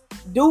commands.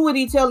 Do what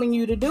he's telling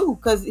you to do,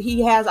 because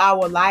he has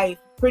our life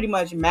pretty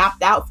much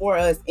mapped out for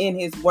us in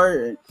his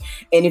word.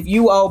 And if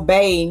you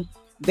obey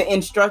the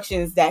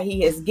instructions that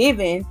he has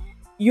given,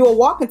 you'll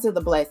walk into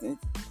the blessings.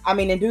 I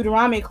mean, in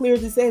Deuteronomy, it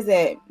clearly says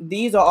that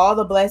these are all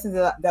the blessings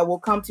that will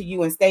come to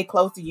you and stay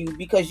close to you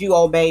because you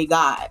obey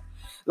God.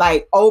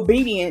 Like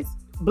obedience,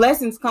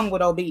 blessings come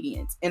with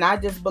obedience. And I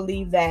just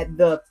believe that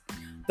the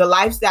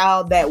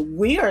lifestyle that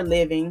we are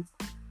living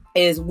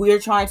is we're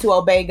trying to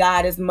obey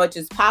God as much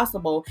as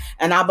possible.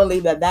 And I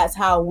believe that that's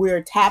how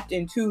we're tapped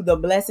into the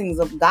blessings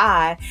of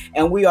God,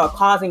 and we are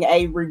causing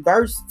a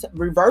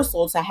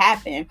reversal to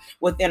happen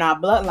within our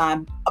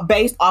bloodline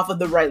based off of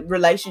the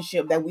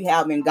relationship that we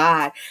have in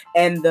God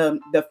and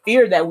the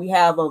fear that we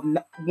have of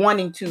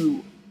wanting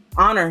to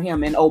honor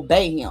him and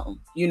obey him,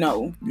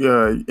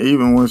 Yeah,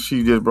 even when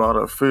she just brought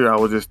up fear, I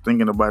was just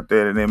thinking about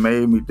that, and it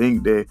made me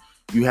think that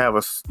you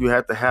have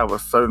to have a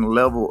certain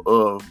level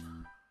of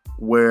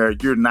where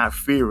you're not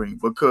fearing,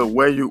 because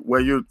where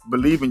you're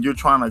believing you're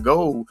trying to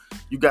go,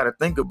 you got to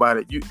think about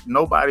it.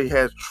 Nobody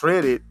has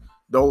treaded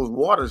those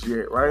waters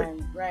yet, right?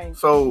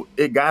 So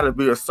it got to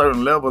be a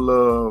certain level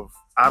of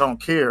I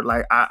don't care.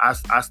 Like I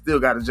still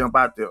got to jump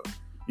out there.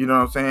 You know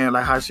what I'm saying?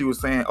 Like how she was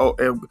saying, oh,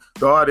 if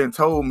God had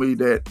told me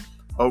that,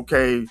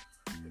 okay,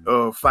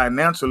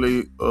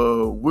 financially,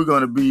 we're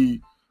gonna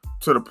be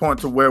to the point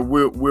to where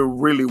we're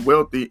really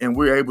wealthy and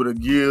we're able to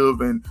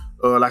give and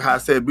like I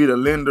said, be the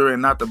lender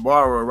and not the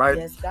borrower, right?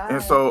 Yes, God.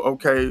 And so,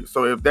 okay,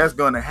 so if that's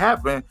going to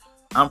happen,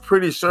 I'm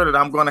pretty sure that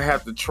I'm going to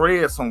have to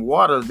tread some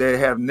waters that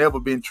have never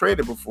been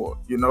treaded before,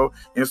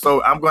 And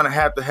so I'm going to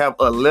have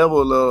a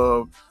level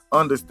of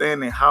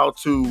understanding how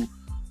to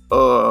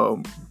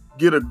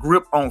get a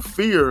grip on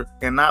fear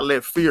and not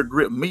let fear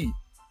grip me.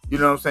 You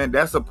know what I'm saying?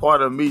 That's a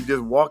part of me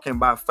just walking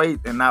by faith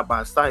and not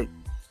by sight.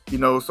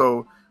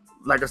 So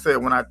like I said,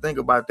 when I think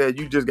about that,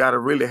 you just got to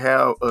really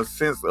have a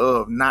sense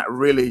of not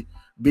really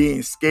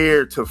being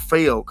scared to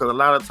fail, because a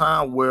lot of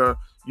time where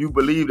you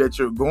believe that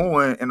you're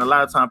going, and a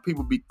lot of time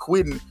people be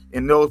quitting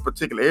in those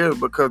particular areas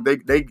because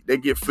they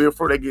get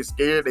fearful, they get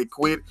scared, they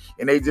quit,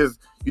 and they just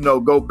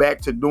go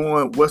back to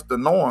doing what's the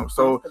norm.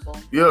 So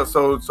yeah,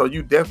 so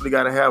you definitely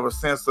got to have a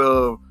sense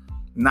of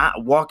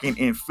not walking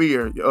in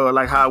fear,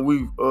 like how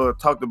we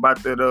talked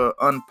about that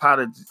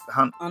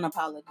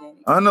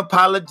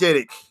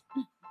unapologetic.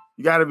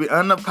 You got to be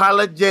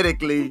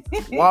unapologetically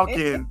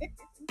walking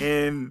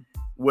in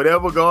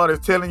whatever God is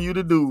telling you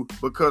to do,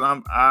 because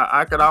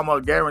I could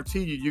almost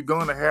guarantee you're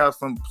going to have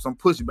some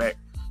pushback.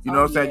 You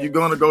know what I'm saying? You're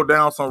going to go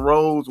down some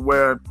roads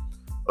where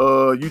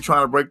you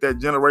trying to break that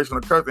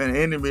generational curse, and the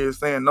enemy is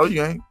saying, no,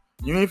 you ain't.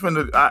 You ain't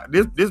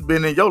finna, this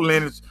been in your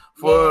lineage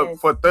for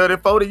 30,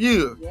 40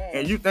 years. Yes.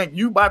 And you think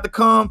you about to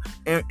come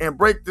and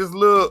break this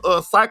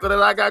little cycle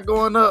that I got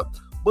going up?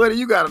 Buddy,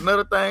 you got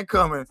another thing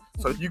coming.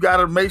 So you got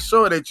to make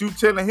sure that you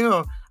telling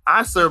him,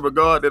 I serve a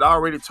God that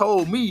already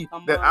told me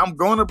that I'm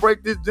going to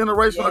break this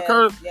generational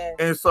curse. Yes.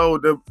 And so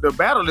the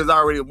battle is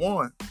already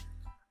won.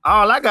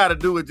 All I got to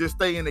do is just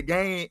stay in the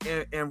game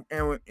and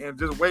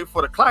just wait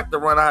for the clock to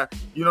run out.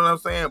 You know what I'm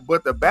saying?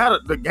 But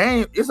the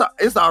game,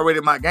 it's already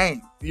my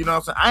game. You know what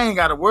I'm saying? I ain't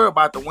got to worry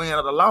about the win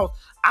or the loss.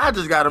 I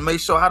just got to make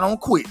sure I don't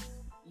quit.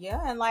 Yeah,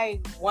 and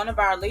like one of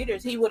our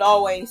leaders, he would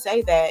always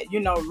say that,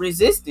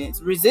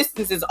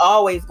 resistance is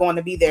always going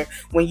to be there.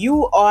 When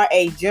you are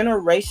a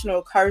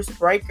generational curse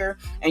breaker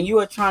and you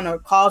are trying to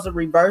cause a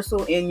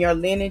reversal in your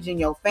lineage, in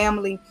your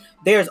family,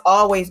 there's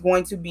always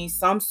going to be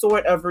some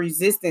sort of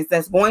resistance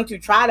that's going to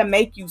try to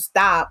make you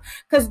stop.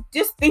 Because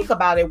just think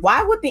about it.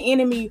 Why would the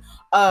enemy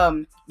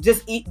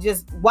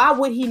why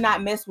would he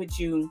not mess with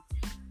you?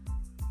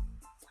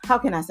 How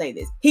can I say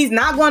this? He's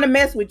not going to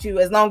mess with you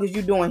as long as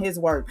you're doing his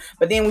work.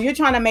 But then when you're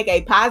trying to make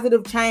a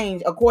positive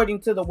change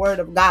according to the word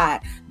of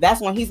God,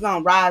 that's when he's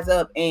going to rise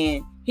up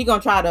and he's going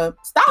to try to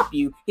stop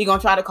you. He's going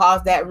to try to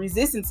cause that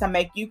resistance to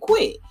make you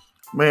quit.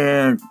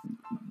 Man,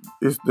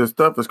 the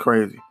stuff is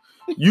crazy.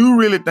 You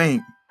really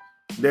think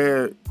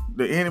that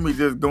the enemy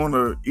just going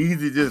to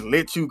just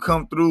let you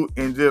come through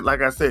and just,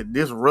 like I said,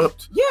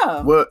 disrupt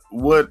what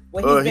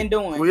he's been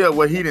doing? Yeah,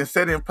 what he done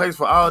set in place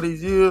for all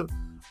these years?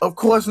 Of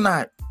course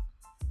not.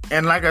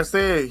 And like I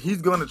said,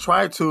 he's going to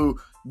try to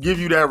give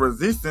you that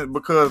resistance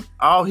because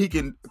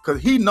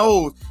he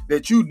knows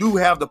that you do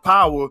have the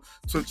power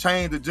to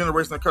change the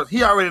generational curse.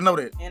 He already know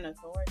that. And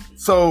authority.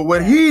 So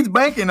what he's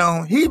banking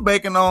on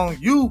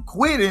you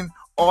quitting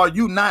or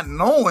you not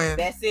knowing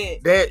that's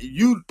it. that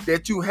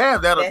you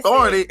have that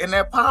authority and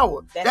that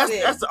power. That's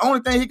the only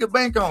thing he can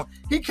bank on.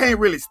 He can't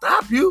really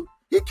stop you.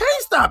 He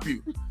can't stop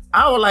you.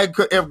 I would like,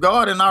 if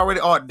God had already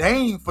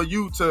ordained for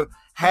you to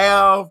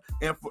have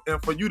and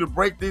for you to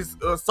break this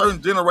certain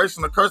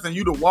generational curse and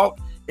you to walk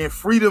in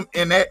freedom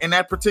in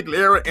that particular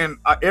area and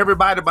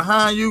everybody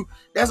behind you,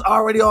 that's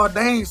already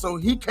ordained. So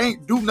he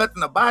can't do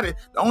nothing about it.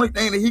 The only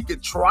thing that he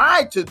could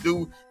try to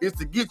do is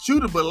to get you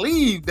to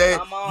believe that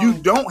you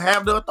don't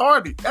have the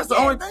authority. That's the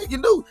only thing he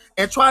can do,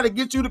 and try to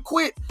get you to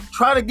quit,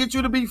 try to get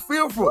you to be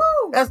fearful.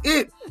 Woo. That's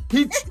it.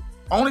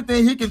 Only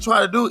thing he can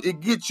try to do is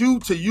get you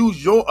to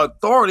use your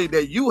authority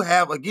that you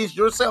have against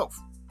yourself.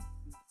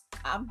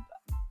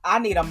 I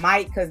need a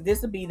mic because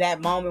this would be that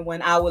moment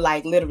when I would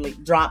like literally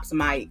drop some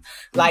mic.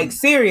 Like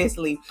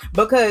seriously,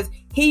 because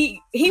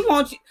he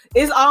wants you.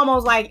 It's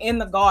almost like in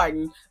the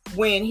garden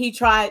when he's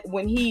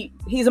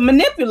a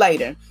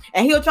manipulator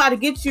and he'll try to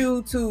get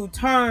you to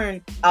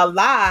turn a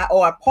lie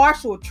or a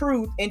partial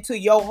truth into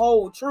your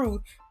whole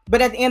truth.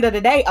 But at the end of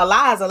the day, a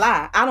lie is a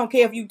lie. I don't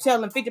care if you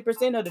tell him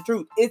 50% of the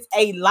truth. It's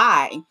a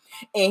lie.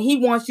 And he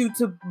wants you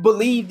to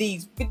believe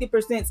these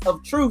 50%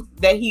 of truth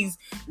that he's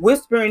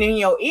whispering in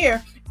your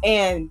ear.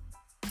 And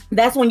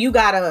that's when you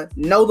got to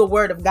know the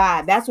word of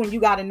God. That's when you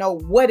got to know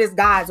what is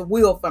God's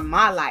will for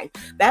my life.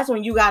 That's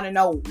when you got to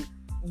know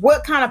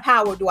what kind of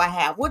power do I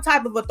have? What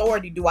type of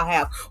authority do I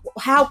have?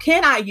 How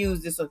can I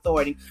use this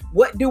authority?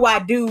 What do I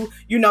do,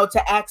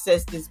 to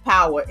access this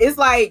power? It's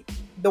like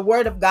the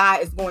word of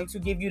God is going to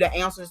give you the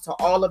answers to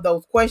all of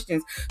those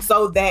questions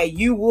so that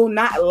you will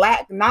not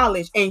lack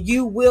knowledge and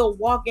you will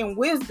walk in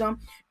wisdom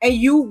and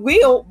you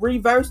will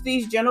reverse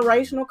these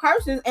generational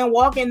curses and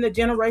walk in the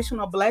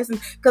generational blessings,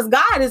 because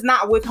God is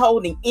not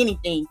withholding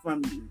anything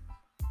from you.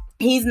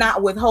 He's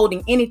not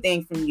withholding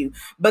anything from you.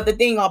 But the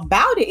thing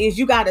about it is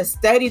you got to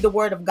study the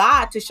word of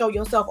God to show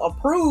yourself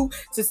approved,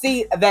 to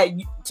see that,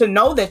 to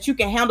know that you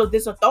can handle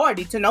this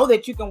authority, to know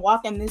that you can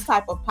walk in this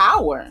type of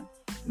power.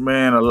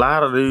 Man, a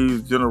lot of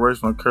these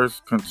generational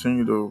curses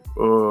continue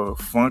to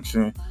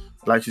function.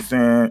 Like you're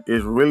saying,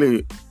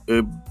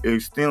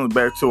 it stems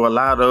back to a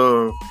lot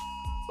of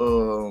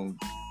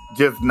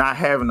just not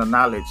having the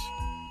knowledge.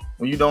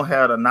 When you don't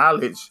have the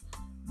knowledge,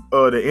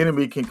 the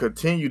enemy can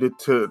continue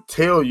to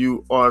tell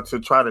you or to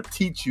try to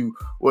teach you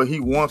what he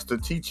wants to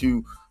teach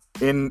you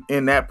in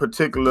that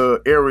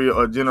particular area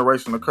of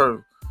generational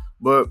curse.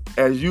 But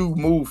as you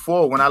move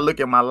forward, when I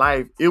look at my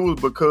life, it was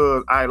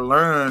because I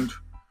learned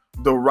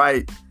the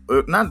right,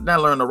 not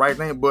learn the right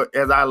thing, but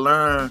as I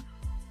learned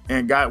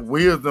and got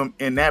wisdom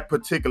in that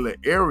particular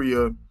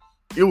area,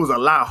 it was a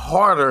lot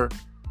harder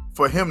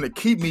for him to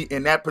keep me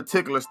in that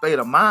particular state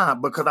of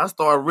mind, because I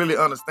started really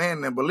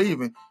understanding and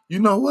believing, you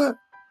know what?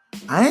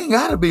 I ain't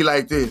gotta be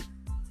like this.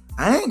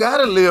 I ain't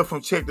gotta live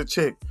from check to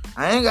check.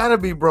 I ain't gotta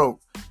be broke.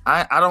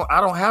 I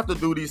don't have to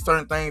do these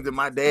certain things that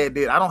my dad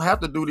did. I don't have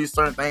to do these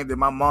certain things that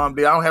my mom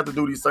did. I don't have to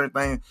do these certain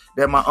things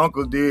that my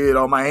uncle did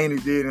or my auntie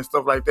did and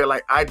stuff like that.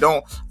 Like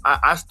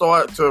I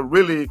start to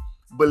really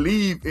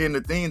believe in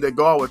the things that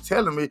God was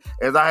telling me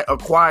as I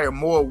acquire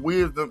more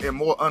wisdom and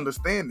more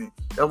understanding.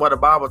 That's why the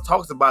Bible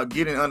talks about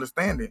getting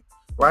understanding,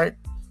 right?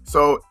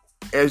 So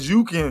as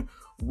you can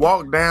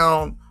walk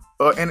down,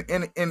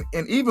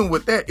 and even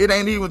with that, it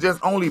ain't even just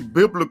only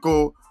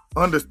biblical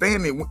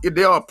understanding.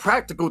 There are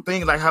practical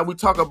things like how we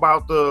talk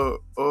about the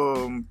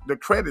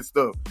credit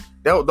stuff.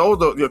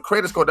 Those are your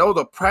credit score. Those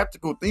are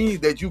practical things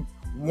that you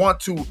want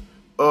to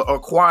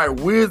acquire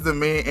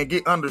wisdom in and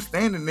get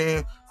understanding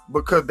in,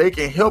 because they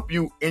can help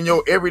you in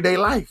your everyday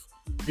life.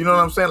 You know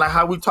what I'm saying? Like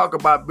how we talk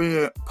about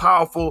being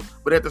powerful,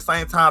 but at the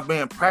same time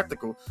being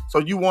practical. So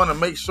you want to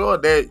make sure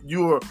that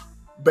you're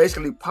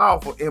basically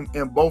powerful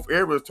in both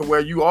areas, to where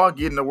you are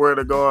getting the word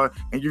of God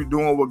and you're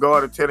doing what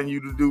God is telling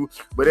you to do.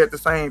 But at the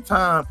same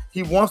time,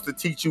 he wants to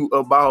teach you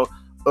about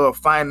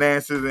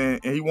finances,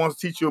 and he wants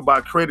to teach you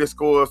about credit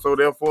scores. So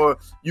therefore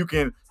you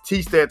can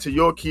teach that to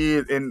your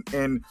kids,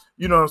 and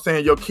you know what I'm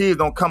saying, your kids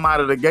don't come out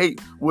of the gate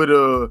with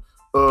a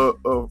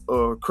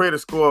credit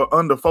score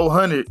under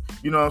 400.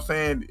 You know what I'm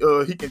saying?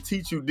 He can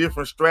teach you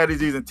different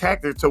strategies and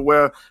tactics to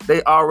where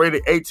they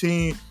already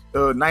 18,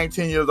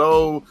 19 years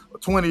old,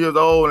 20 years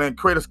old, and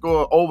credit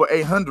score over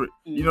 800.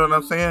 You know what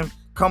I'm saying?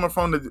 Coming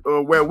from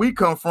the where we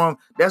come from,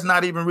 that's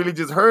not even really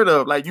just heard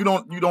of. Like you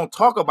don't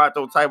talk about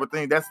those type of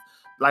things. That's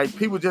like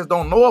people just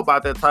don't know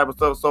about that type of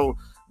stuff. So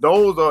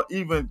those are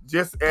even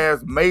just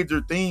as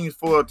major things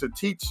for to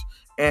teach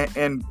and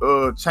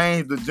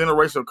change the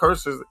generational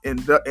curses in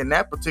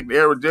that particular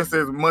area, just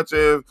as much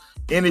as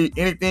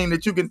anything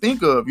that you can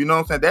think of. You know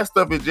what I'm saying? That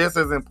stuff is just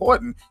as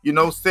important. You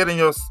know, setting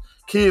your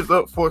kids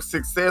up for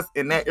success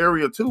in that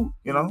area too.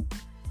 You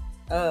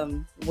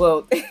know.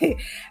 Well,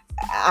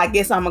 I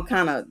guess I'm gonna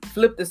kind of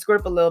flip the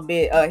script a little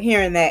bit.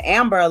 Hearing that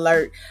Amber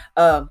Alert,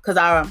 because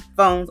our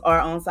phones are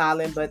on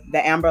silent, but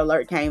the Amber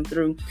Alert came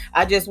through.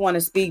 I just want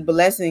to speak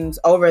blessings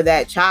over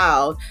that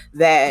child,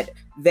 that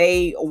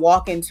they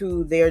walk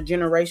into their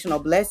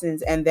generational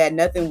blessings and that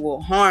nothing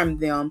will harm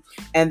them,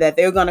 and that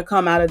they're going to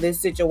come out of this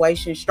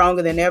situation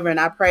stronger than ever. And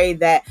I pray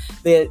that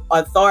the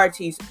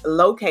authorities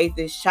locate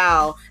this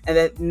child and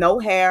that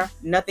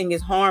nothing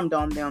is harmed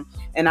on them.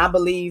 And I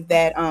believe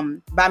that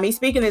by me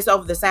speaking this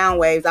over the sound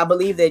waves, I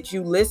believe that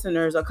you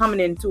listeners are coming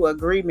into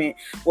agreement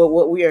with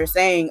what we are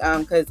saying,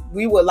 because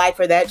we would like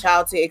for that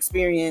child to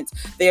experience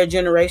their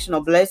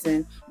generational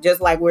blessing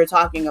just like we're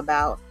talking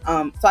about.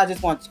 So I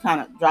just want to kind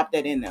of drop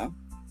that in there.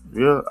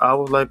 Yeah, I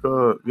was like,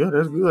 yeah,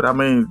 that's good. I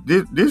mean,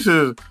 this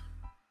is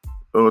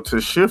to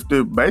shift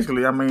it.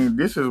 Basically, I mean,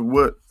 this is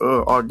what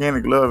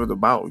organic love is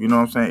about. You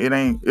know what I'm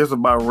saying? It's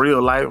about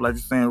real life, like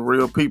you're saying,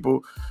 real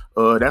people.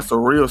 That's a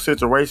real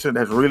situation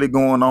that's really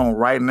going on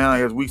right now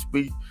as we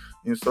speak.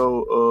 And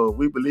so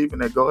we believe in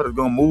that God is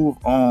going to move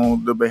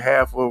on the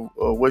behalf of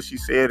what she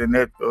said in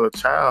that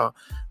child.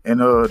 And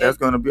that's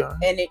going to be all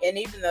right. And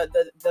even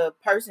the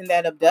person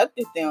that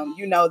abducted them,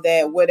 you know,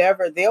 that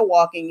whatever they're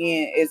walking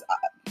in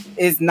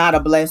is not a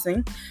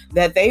blessing,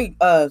 that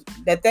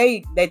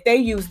they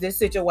use this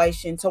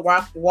situation to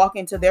walk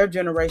into their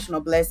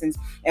generational blessings,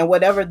 and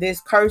whatever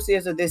this curse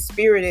is or this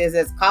spirit is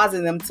that's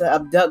causing them to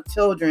abduct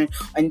children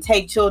and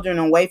take children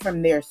away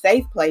from their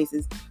safe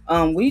places,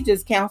 we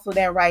just cancel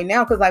that right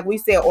now, because like we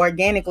said,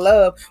 organic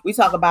love, we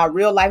talk about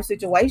real life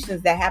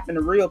situations that happen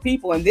to real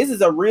people, and this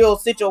is a real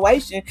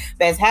situation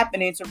that's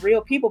happening to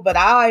real people. But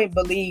I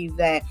believe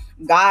that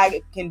God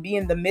can be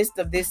in the midst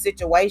of this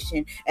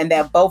situation, and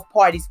that both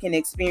parties can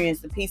experience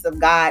the peace of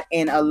God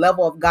and a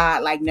level of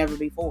God like never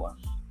before.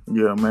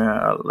 Yeah,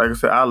 man. Like I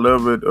said, I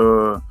love it.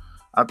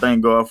 I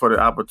thank God for the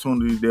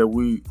opportunity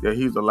that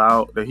He's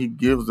allowed, that He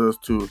gives us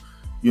to,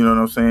 you know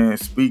what I'm saying,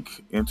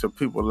 speak into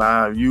people's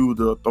lives, use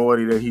the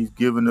authority that He's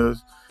given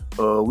us.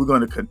 We're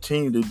going to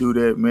continue to do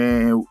that,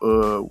 man.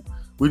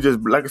 We just,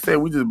 like I said,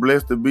 we just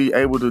blessed to be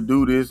able to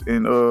do this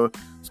and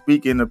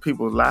speak into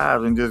people's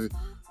lives, and just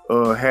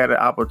had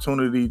the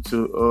opportunity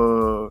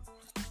to,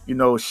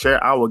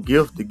 share our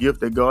gift, the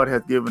gift that God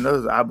has given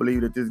us. I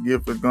believe that this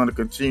gift is going to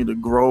continue to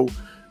grow.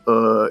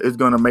 It's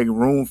going to make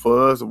room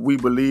for us. We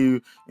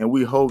believe and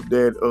we hope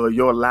that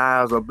your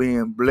lives are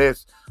being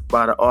blessed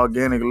by the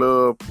Organic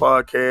Love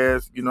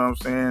podcast, you know what I'm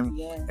saying?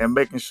 Yes. And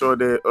making sure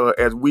that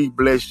as we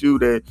bless you,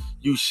 that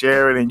you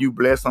share it and you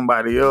bless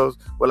somebody else.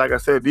 But like I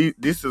said,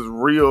 this is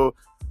real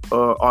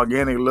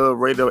Organic Love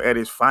Radio at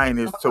its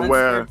finest, to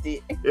where,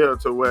 you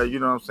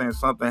know what I'm saying,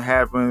 something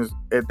happens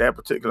at that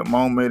particular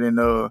moment,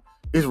 and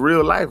it's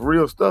real life,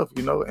 real stuff,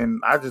 you know,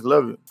 and I just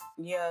love it.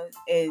 Yeah,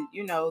 and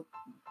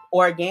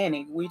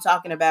organic, we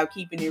talking about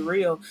keeping it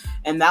real,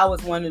 and that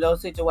was one of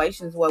those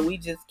situations where we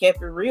just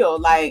kept it real.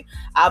 Like,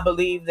 I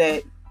believe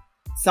that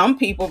some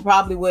people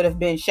probably would have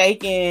been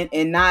shaken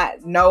and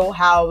not know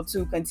how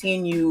to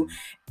continue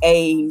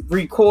a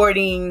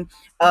recording,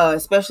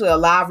 especially a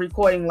live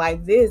recording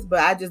like this. But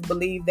I just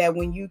believe that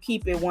when you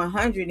keep it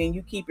 100 and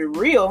you keep it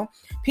real,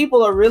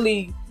 people are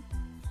really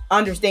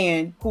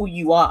understand who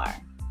you are,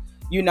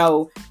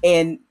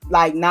 and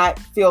like not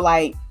feel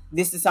like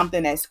this is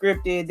something that's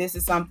scripted. This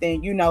is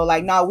something,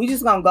 no, we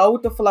just gonna go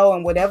with the flow,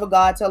 and whatever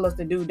God tell us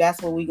to do,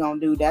 that's what we gonna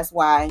do. That's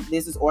why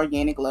this is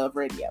Organic Love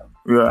Radio.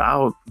 Yeah, I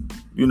was,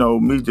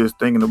 me just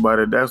thinking about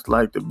it, that's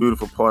like the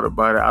beautiful part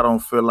about it. I don't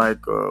feel like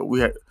we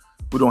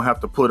don't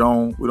have to put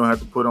on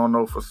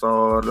no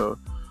facade.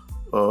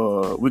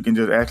 We can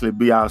just actually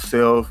be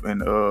ourselves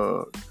and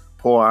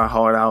pour our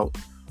heart out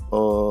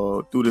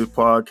through this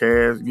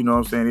podcast, you know what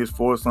I'm saying, it's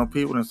for some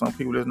people and some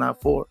people it's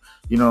not for,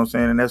 you know what I'm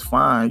saying, and that's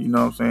fine, you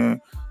know what I'm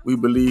saying. We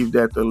believe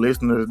that the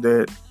listeners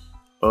that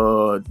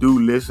do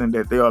listen,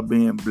 that they are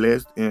being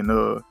blessed, and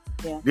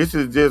this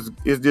is just,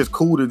 it's just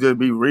cool to just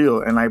be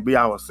real and like be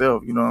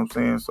ourselves, you know what I'm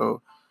saying.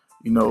 So,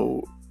 you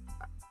know,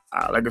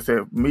 like I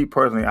said, me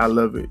personally, I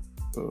love it.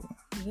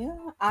 Yeah,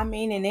 I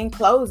mean, and in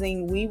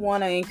closing, we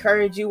want to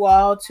encourage you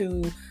all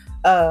to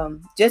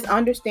just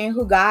understand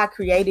who God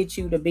created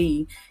you to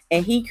be.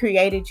 And He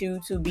created you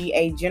to be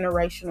a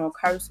generational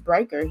curse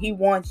breaker. He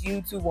wants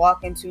you to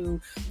walk into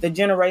the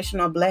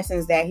generational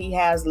blessings that He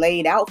has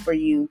laid out for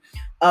you.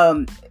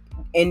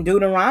 In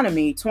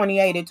Deuteronomy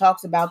 28, it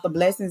talks about the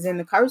blessings and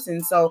the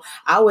cursing. So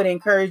I would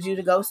encourage you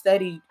to go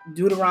study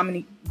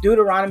Deuteronomy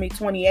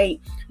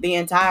 28, the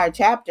entire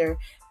chapter,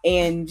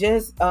 and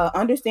just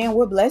understand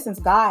what blessings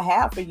God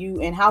have for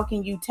you, and how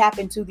can you tap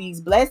into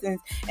these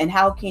blessings, and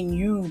how can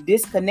you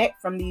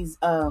disconnect from these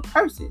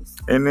curses.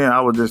 And then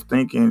I was just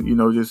thinking, you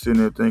know, just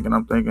sitting there thinking,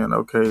 I'm thinking,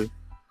 okay,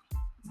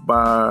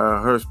 by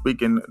her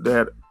speaking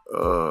that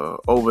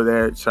over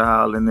that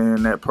child, and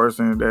then that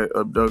person that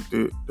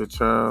abducted the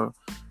child,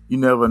 you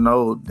never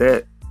know,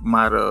 that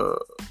might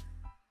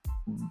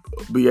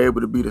be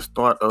able to be the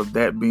start of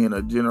that being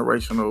a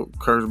generational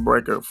curse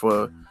breaker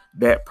for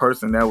that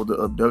person that was the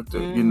abductor.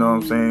 You know what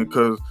I'm saying?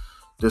 Because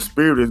the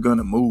spirit is going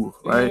to move,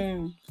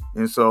 right?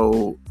 And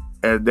so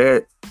as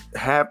that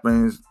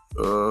happens,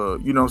 you know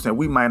what I'm saying,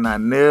 we might not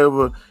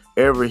never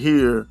ever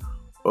hear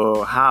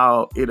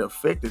how it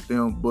affected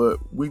them, but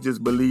we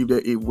just believe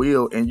that it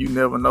will. And you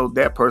never know,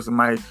 that person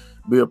might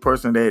be a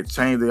person that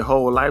changed their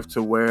whole life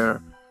to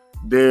where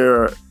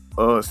they're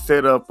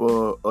set up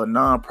a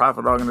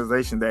non-profit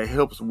organization that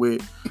helps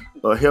with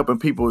helping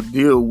people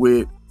deal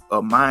with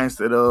a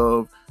mindset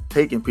of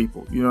taking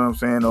people, you know what I'm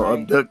saying, or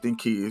abducting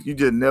kids. You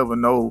just never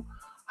know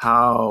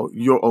how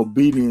your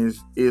obedience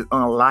is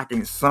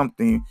unlocking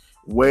something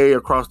way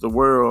across the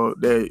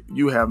world that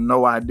you have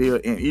no idea.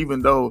 And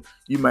even though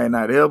you may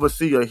not ever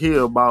see or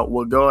hear about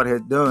what God has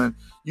done,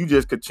 you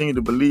just continue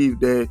to believe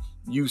that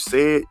you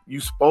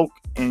spoke,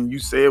 and you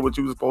said what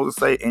you were supposed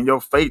to say, and your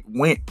faith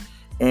went,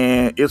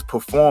 and it's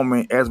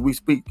performing as we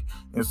speak.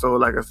 And so,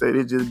 like I said,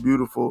 it's just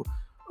beautiful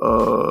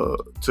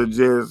to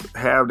just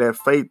have that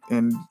faith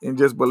and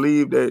just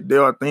believe that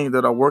there are things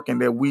that are working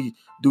that we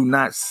do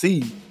not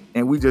see,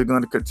 and we just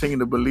going to continue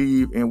to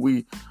believe. And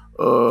we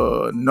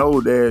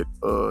know that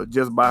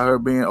just by her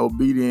being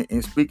obedient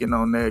and speaking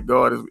on that,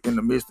 God is in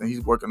the midst, and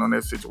He's working on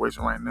that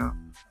situation right now.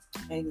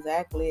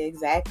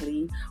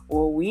 Exactly.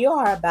 Well, we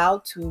are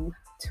about to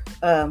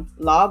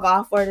log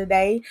off for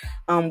today.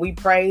 We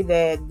pray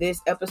that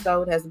this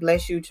episode has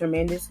blessed you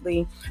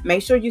tremendously.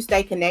 Make sure you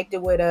stay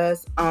connected with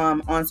us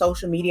on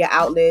social media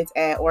outlets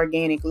at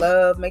Organic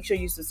Love. Make sure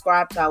you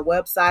subscribe to our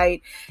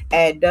website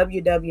at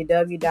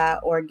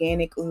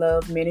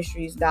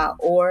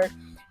www.organicloveministries.org.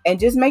 And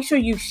just make sure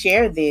you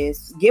share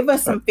this. Give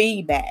us some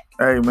feedback.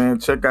 Hey, man,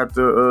 check out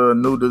the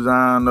new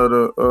design of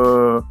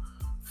the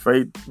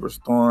Faith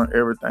Restoring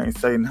Everything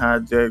Satan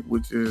Hijacked,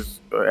 which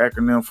is an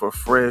acronym for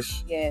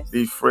FRESH. Yes.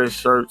 These fresh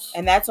shirts.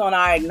 And that's on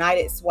our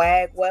Ignited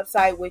Swag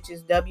website, which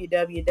is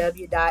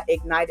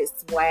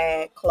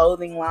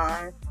www.ignited-swag-clothing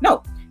line.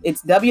 No,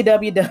 it's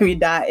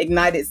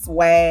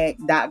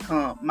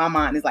www.ignited-swag.com. My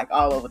mind is like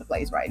all over the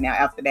place right now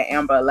after that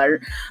Amber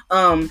Alert.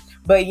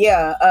 But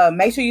yeah,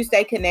 make sure you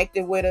stay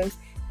connected with us,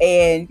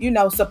 and, you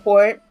know,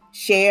 support,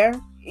 share.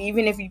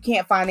 Even if you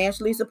can't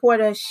financially support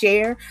us,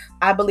 share.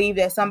 I believe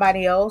that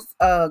somebody else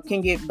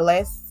can get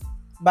blessed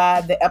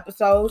by the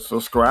episode.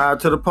 Subscribe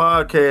to the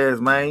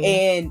podcast, man.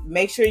 And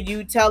make sure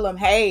you tell them,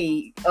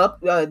 hey,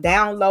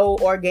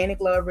 download Organic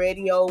Love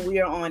Radio.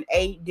 We are on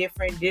 8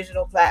 different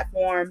digital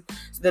platforms.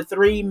 The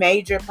 3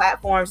 major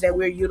platforms that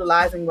we're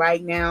utilizing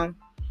right now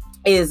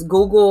is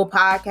Google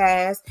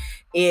Podcasts,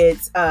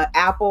 it's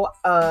Apple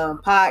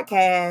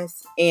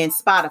Podcasts, and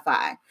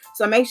Spotify.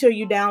 So make sure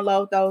you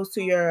download those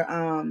to your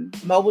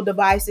mobile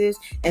devices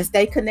and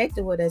stay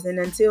connected with us. And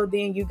until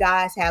then, you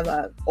guys have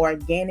a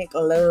organic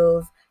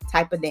love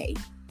type of day.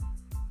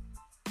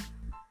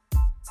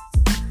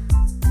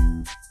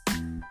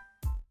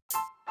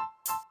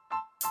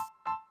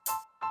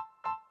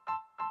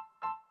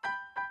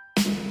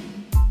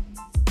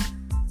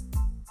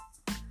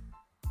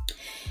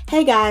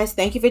 Hey guys,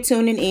 thank you for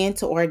tuning in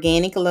to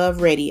Organic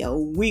Love Radio.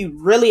 We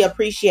really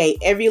appreciate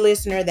every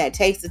listener that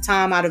takes the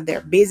time out of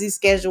their busy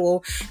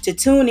schedule to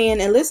tune in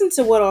and listen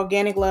to what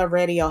Organic Love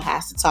Radio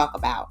has to talk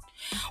about.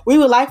 We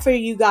would like for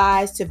you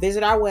guys to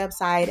visit our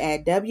website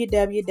at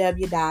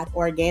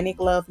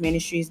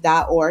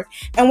www.organicloveministries.org.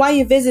 And while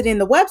you're visiting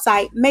the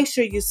website, make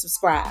sure you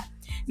subscribe.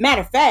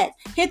 Matter of fact,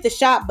 hit the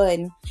shop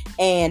button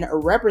and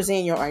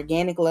represent your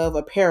Organic Love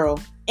apparel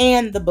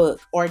and the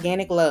book,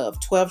 Organic Love,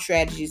 12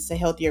 Strategies to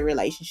Healthier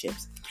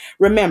Relationships.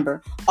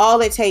 Remember,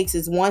 all it takes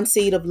is one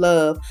seed of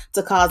love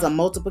to cause a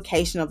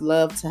multiplication of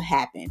love to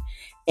happen.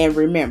 And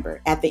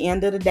remember, at the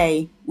end of the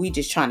day, we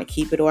just trying to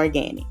keep it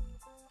organic.